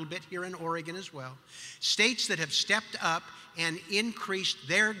done a little bit here in Oregon as well, states that have stepped up and increased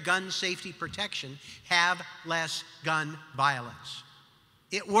their gun safety protection have less gun violence.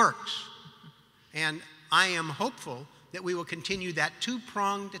 It works. And I am hopeful that we will continue that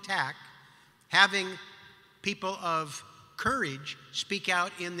two-pronged attack, having people of courage speak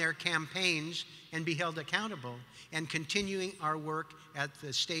out in their campaigns and be held accountable, and continuing our work at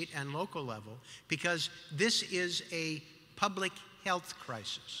the state and local level, because this is a public health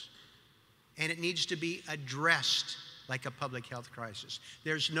crisis, and it needs to be addressed like a public health crisis.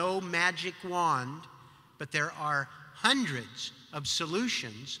 There's no magic wand, but there are hundreds of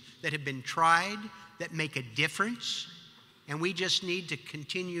solutions that have been tried that make a difference, and we just need to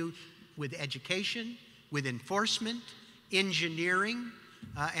continue with education, with enforcement, engineering,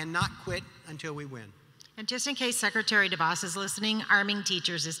 and not quit until we win. And just in case Secretary DeVos is listening, arming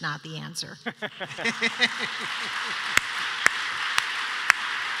teachers is not the answer.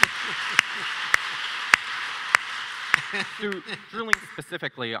 So, drilling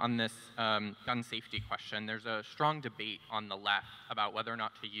specifically on this gun safety question, there's a strong debate on the left about whether or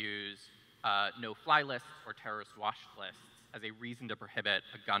not to use no-fly lists or terrorist watch lists as a reason to prohibit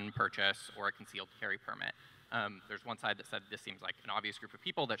a gun purchase or a concealed carry permit. There's one side that said this seems like an obvious group of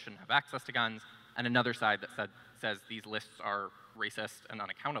people that shouldn't have access to guns, and another side that says these lists are racist and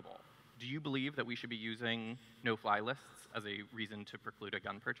unaccountable. Do you believe that we should be using no-fly lists as a reason to preclude a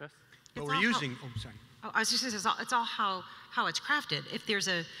gun purchase? But we're using, sorry. I was just going to say, it's all how it's crafted. If there's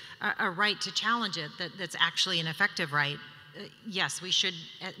a right to challenge it that's actually an effective right, yes, we should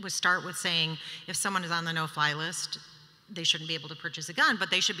start with saying if someone is on the no-fly list, they shouldn't be able to purchase a gun, but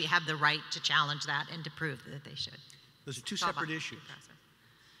they should have the right to challenge that and to prove that they should. Those are two separate issues.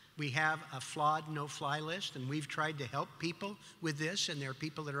 We have a flawed no-fly list, and we've tried to help people with this, and there are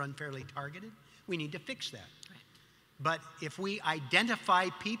people that are unfairly targeted. We need to fix that. Right. But if we identify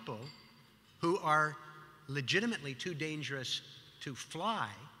people who are legitimately too dangerous to fly,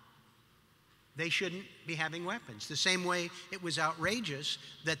 they shouldn't be having weapons. The same way it was outrageous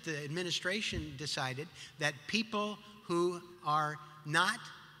that the administration decided that people who are not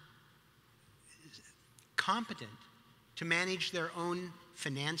competent to manage their own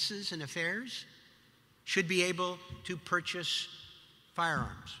finances and affairs should be able to purchase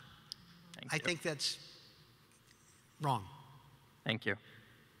firearms. I think that's wrong. Thank you.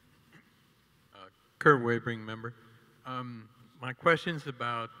 Kurt Wabring, member. My question's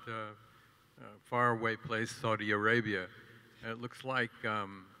about faraway place, Saudi Arabia. It looks like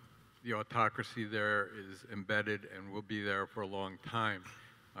the autocracy there is embedded and will be there for a long time.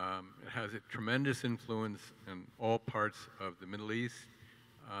 It has a tremendous influence in all parts of the Middle East,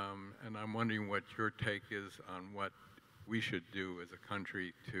 and I'm wondering what your take is on what we should do as a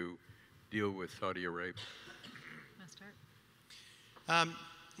country to deal with Saudi Arabia.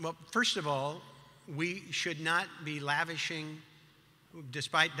 Well, first of all, we should not be lavishing,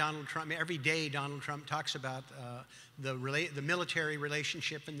 despite Donald Trump, every day Donald Trump talks about the military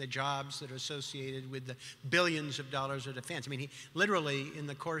relationship and the jobs that are associated with the billions of dollars of defense. I mean, he literally, in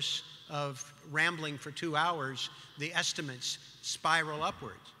the course of rambling for 2 hours, the estimates spiral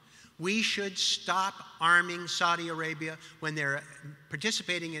upwards. We should stop arming Saudi Arabia when they're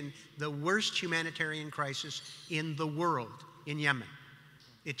participating in the worst humanitarian crisis in the world, in Yemen.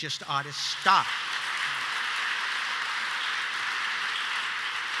 It just ought to stop.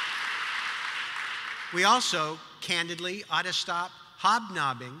 We also, candidly, ought to stop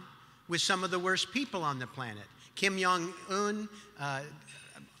hobnobbing with some of the worst people on the planet. Kim Jong-un,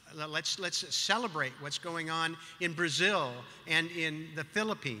 let's celebrate what's going on in Brazil and in the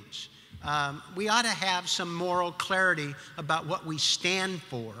Philippines. We ought to have some moral clarity about what we stand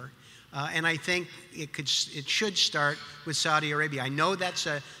for, and I think it should start with Saudi Arabia. I know that's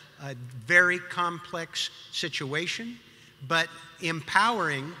a very complex situation, but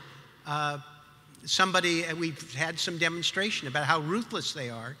empowering somebody, we've had some demonstration about how ruthless they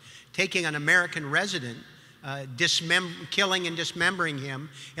are, taking an American resident, killing and dismembering him,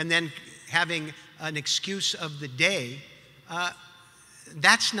 and then having an excuse of the day.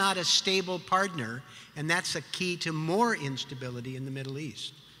 That's not a stable partner, and that's a key to more instability in the Middle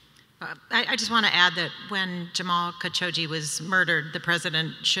East. I just want to add that when Jamal Khashoggi was murdered, the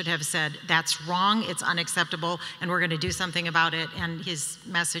president should have said, that's wrong, it's unacceptable, and we're going to do something about it. And his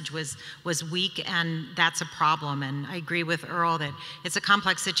message was weak, and that's a problem. And I agree with Earl that it's a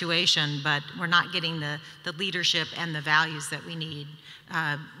complex situation, but we're not getting the leadership and the values that we need,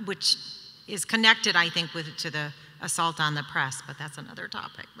 which is connected, I think, to the assault on the press, but that's another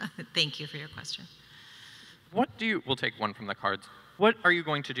topic. Thank you for your question. We'll take one from the cards. What are you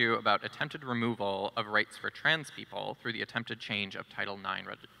going to do about attempted removal of rights for trans people through the attempted change of Title IX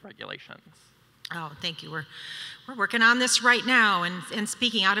regulations? Oh, thank you. We're working on this right now and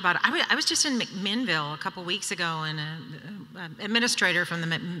speaking out about it. I was just in McMinnville a couple weeks ago, and an administrator from the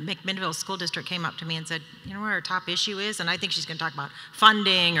McMinnville School District came up to me and said, you know what our top issue is? And I think she's going to talk about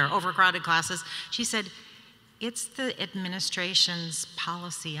funding or overcrowded classes. She said, it's the administration's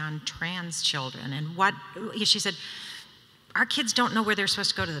policy on trans children. And she said, our kids don't know where they're supposed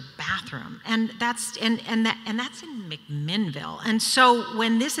to go to the bathroom, and that's in McMinnville. And so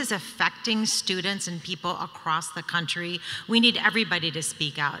when this is affecting students and people across the country, we need everybody to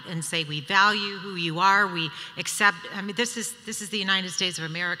speak out and say we value who you are. We accept. I mean, this is the United States of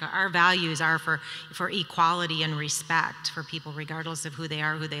America. Our values are for equality and respect for people, regardless of who they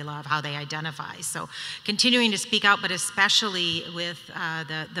are, who they love, how they identify. So continuing to speak out, but especially with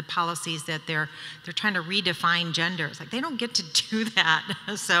the policies that they're trying to redefine gender. It's like they don't get to do that.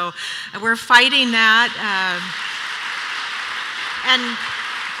 So we're fighting that. And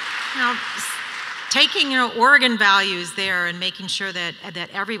taking Oregon values there and making sure that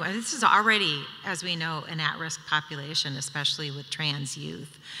everyone, this is already, as we know, an at-risk population, especially with trans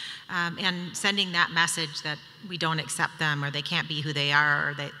youth. And sending that message that we don't accept them, or they can't be who they are,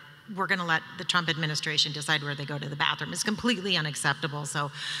 or that we're going to let the Trump administration decide where they go to the bathroom. It's completely unacceptable.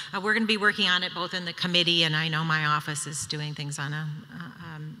 So we're going to be working on it both in the committee, and I know my office is doing things on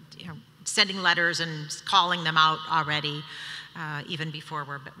sending letters and calling them out already, even before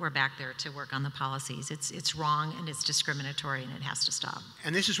we're back there to work on the policies. It's wrong and it's discriminatory, and it has to stop.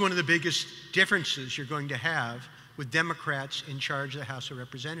 And this is one of the biggest differences you're going to have with Democrats in charge of the House of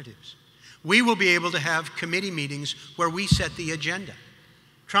Representatives. We will be able to have committee meetings where we set the agenda.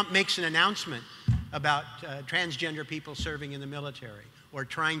 Trump makes an announcement about transgender people serving in the military or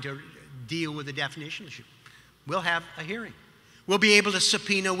trying to deal with the definition issue. We'll have a hearing. We'll be able to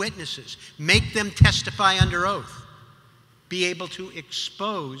subpoena witnesses, make them testify under oath, be able to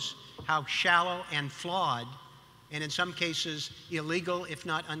expose how shallow and flawed, and in some cases illegal, if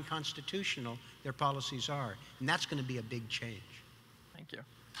not unconstitutional, their policies are. And that's going to be a big change. Thank you.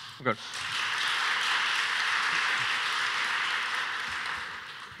 Good.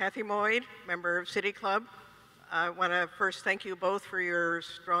 Kathy Moyd, member of City Club. I want to first thank you both for your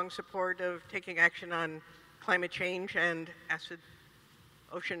strong support of taking action on climate change and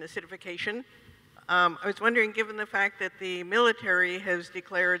ocean acidification. I was wondering, given the fact that the military has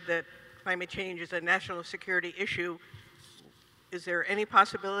declared that climate change is a national security issue, is there any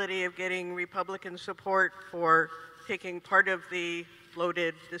possibility of getting Republican support for taking part of the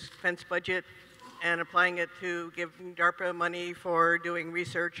bloated defense budget and applying it to giving DARPA money for doing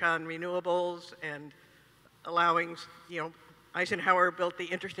research on renewables and allowing, Eisenhower built the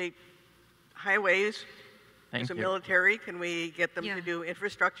interstate highways Thank as a you. military. Can we get them to do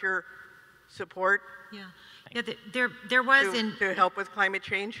infrastructure support Yeah, there was to help with climate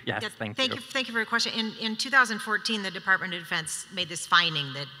change? Yes, Yes, thank you. Thank you for your question. In 2014, the Department of Defense made this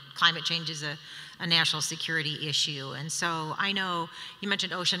finding that climate change is a national security issue. And so I know you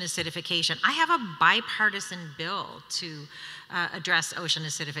mentioned ocean acidification. I have a bipartisan bill to address ocean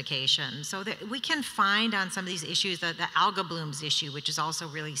acidification so that we can find on some of these issues the alga blooms issue, which is also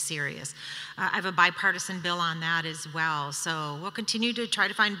really serious. I have a bipartisan bill on that as well. So we'll continue to try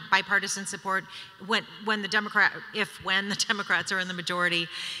to find bipartisan support when the Democrats are in the majority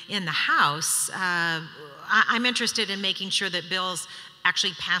in the House. I'm interested in making sure that bills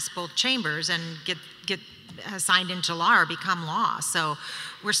actually pass both chambers and get signed into law or become law. So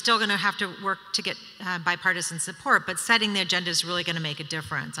we're still going to have to work to get bipartisan support, but setting the agenda is really going to make a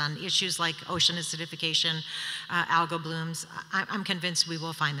difference on issues like ocean acidification, algal blooms. I'm convinced we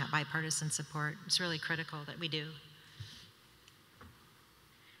will find that bipartisan support. It's really critical that we do.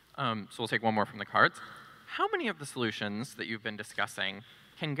 So we'll take one more from the cards. How many of the solutions that you've been discussing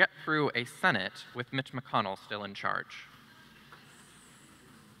can get through a Senate with Mitch McConnell still in charge?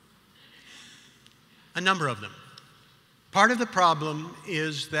 A number of them. Part of the problem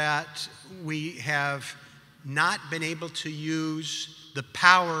is that we have not been able to use the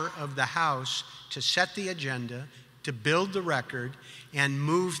power of the House to set the agenda, to build the record, and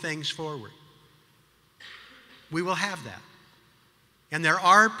move things forward. We will have that. And there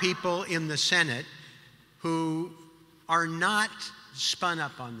are people in the Senate who are not spun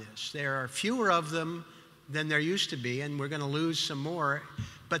up on this. There are fewer of them than there used to be, and we're going to lose some more.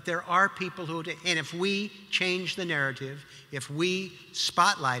 But there are people who, and if we change the narrative, if we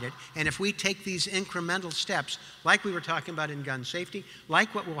spotlight it, and if we take these incremental steps, like we were talking about in gun safety,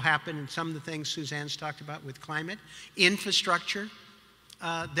 like what will happen in some of the things Suzanne's talked about with climate, infrastructure,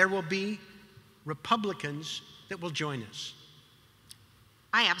 there will be Republicans that will join us.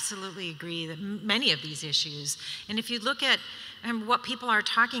 I absolutely agree that many of these issues, and if you look at what people are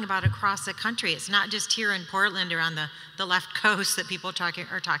talking about across the country, it's not just here in Portland or on the left coast that people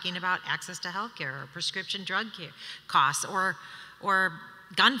are talking about access to health care or prescription drug care costs or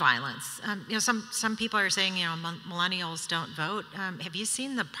gun violence. Some people are saying, millennials don't vote. Have you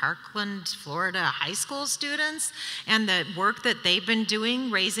seen the Parkland, Florida high school students and the work that they've been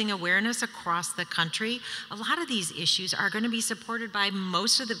doing, raising awareness across the country? A lot of these issues are going to be supported by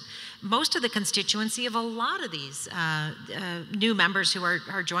most of the constituency of a lot of these new members who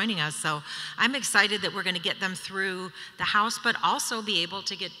are joining us. So I'm excited that we're going to get them through the House, but also be able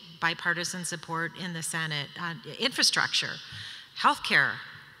to get bipartisan support in the Senate. Infrastructure. Healthcare,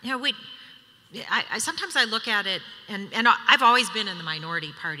 sometimes I look at it, and I've always been in the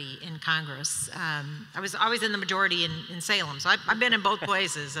minority party in Congress. I was always in the majority in Salem, so I've been in both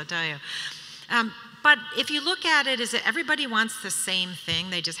places, I'll tell you. But if you look at it, is that everybody wants the same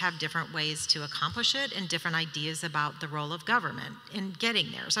thing, they just have different ways to accomplish it and different ideas about the role of government in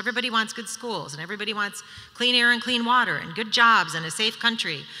getting there. So everybody wants good schools, and everybody wants clean air and clean water and good jobs and a safe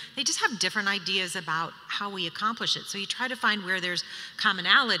country. They just have different ideas about how we accomplish it. So you try to find where there's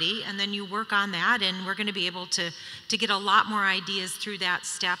commonality, and then you work on that, and we're going to be able to get a lot more ideas through that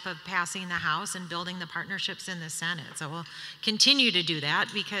step of passing the House and building the partnerships in the Senate. So we'll continue to do that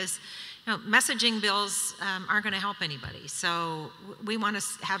because messaging bills aren't going to help anybody. So we want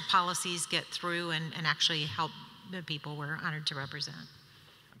to have policies get through and actually help the people we're honored to represent.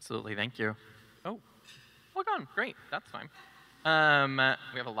 Absolutely, thank you. Oh, well gone, great, that's fine.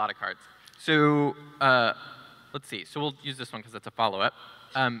 We have a lot of cards. So let's see, so we'll use this one because it's a follow-up.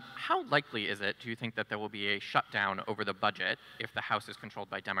 How likely is it, do you think, that there will be a shutdown over the budget if the House is controlled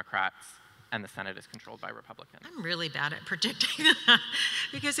by Democrats and the Senate is controlled by Republicans? I'm really bad at predicting that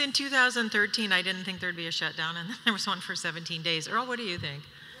because in 2013, I didn't think there'd be a shutdown, and then there was one for 17 days. Earl, what do you think?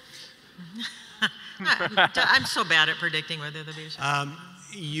 I'm so bad at predicting whether there'll be a shutdown.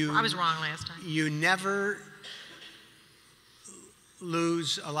 I was wrong last time. You never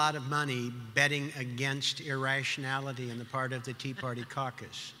lose a lot of money betting against irrationality on the part of the Tea Party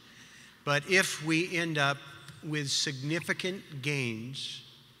caucus. But if we end up with significant gains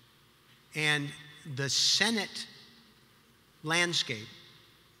and the Senate landscape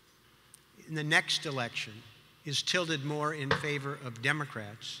in the next election is tilted more in favor of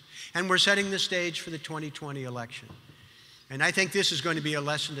Democrats, and we're setting the stage for the 2020 election. And I think this is going to be a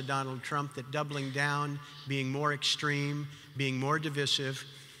lesson to Donald Trump that doubling down, being more extreme, being more divisive,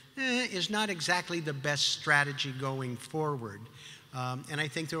 is not exactly the best strategy going forward. And I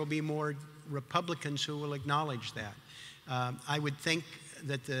think there will be more Republicans who will acknowledge that. I would think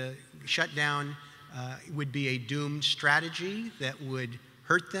that the shutdown would be a doomed strategy that would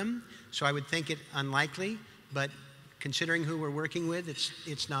hurt them. So I would think it unlikely, but considering who we're working with,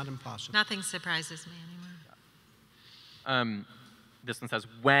 it's not impossible. Nothing surprises me anymore. This one says,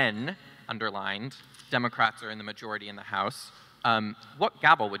 when, underlined, Democrats are in the majority in the House, what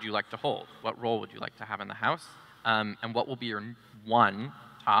gavel would you like to hold? What role would you like to have in the House? And what will be your one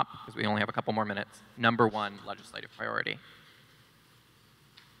top, because we only have a couple more minutes, #1 legislative priority?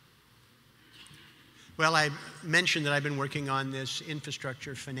 Well, I mentioned that I've been working on this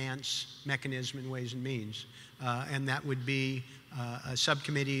infrastructure finance mechanism in Ways and Means, and that would be a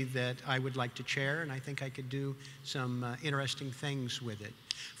subcommittee that I would like to chair, and I think I could do some interesting things with it.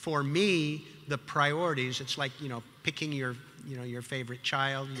 For me, the priorities, it's like, picking your favorite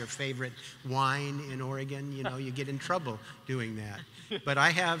child, your favorite wine in Oregon, you get in trouble doing that. But I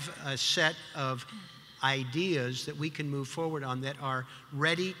have a set of ideas that we can move forward on that are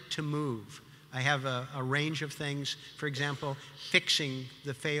ready to move. I have a range of things, for example, fixing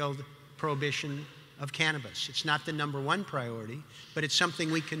the failed prohibition of cannabis. It's not the #1 priority, but it's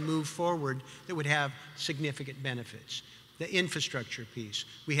something we can move forward that would have significant benefits. The infrastructure piece,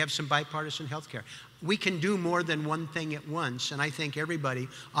 we have some bipartisan health care. We can do more than one thing at once, and I think everybody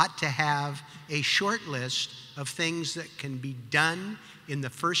ought to have a short list of things that can be done in the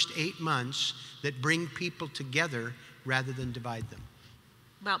first 8 months that bring people together rather than divide them.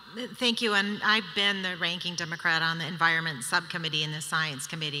 Well, thank you, and I've been the ranking Democrat on the Environment Subcommittee and the Science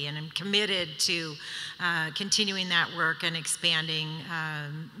Committee, and I'm committed to continuing that work and expanding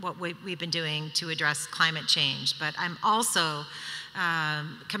what we've been doing to address climate change. But I'm also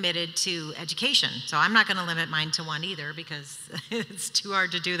committed to education, so I'm not going to limit mine to one either because it's too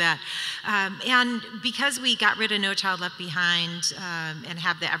hard to do that. And because we got rid of No Child Left Behind and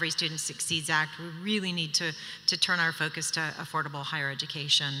have the Every Student Succeeds Act, we really need to turn our focus to affordable higher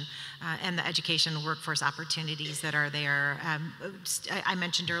education and the education and workforce opportunities that are there. I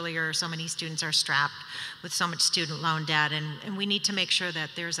mentioned earlier, so many students are strapped with so much student loan debt, and we need to make sure that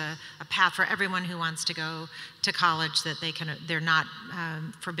there's a path for everyone who wants to go to college, that they're not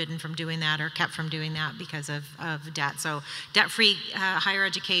forbidden from doing that or kept from doing that because of debt. So debt-free higher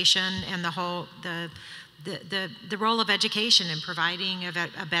education and the role of education in providing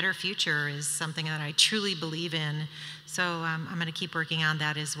a better future is something that I truly believe in. So I'm going to keep working on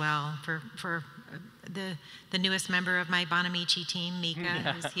that as well. For the newest member of my Bonamici team,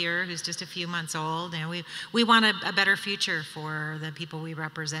 Mika, who's here, who's just a few months old, and we want a better future for the people we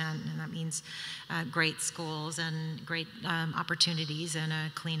represent, and that means great schools and great opportunities and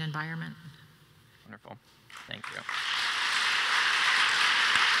a clean environment. Wonderful. Thank you.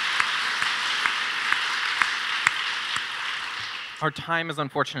 Our time is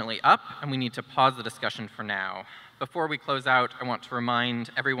unfortunately up, and we need to pause the discussion for now. Before we close out, I want to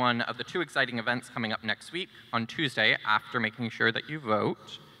remind everyone of the 2 exciting events coming up next week. On Tuesday, after making sure that you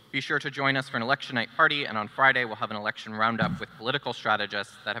vote, be sure to join us for an election night party, and on Friday, we'll have an election roundup with political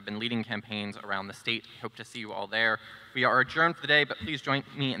strategists that have been leading campaigns around the state. Hope to see you all there. We are adjourned for the day, but please join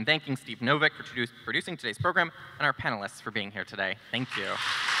me in thanking Steve Novick for producing today's program and our panelists for being here today. Thank you.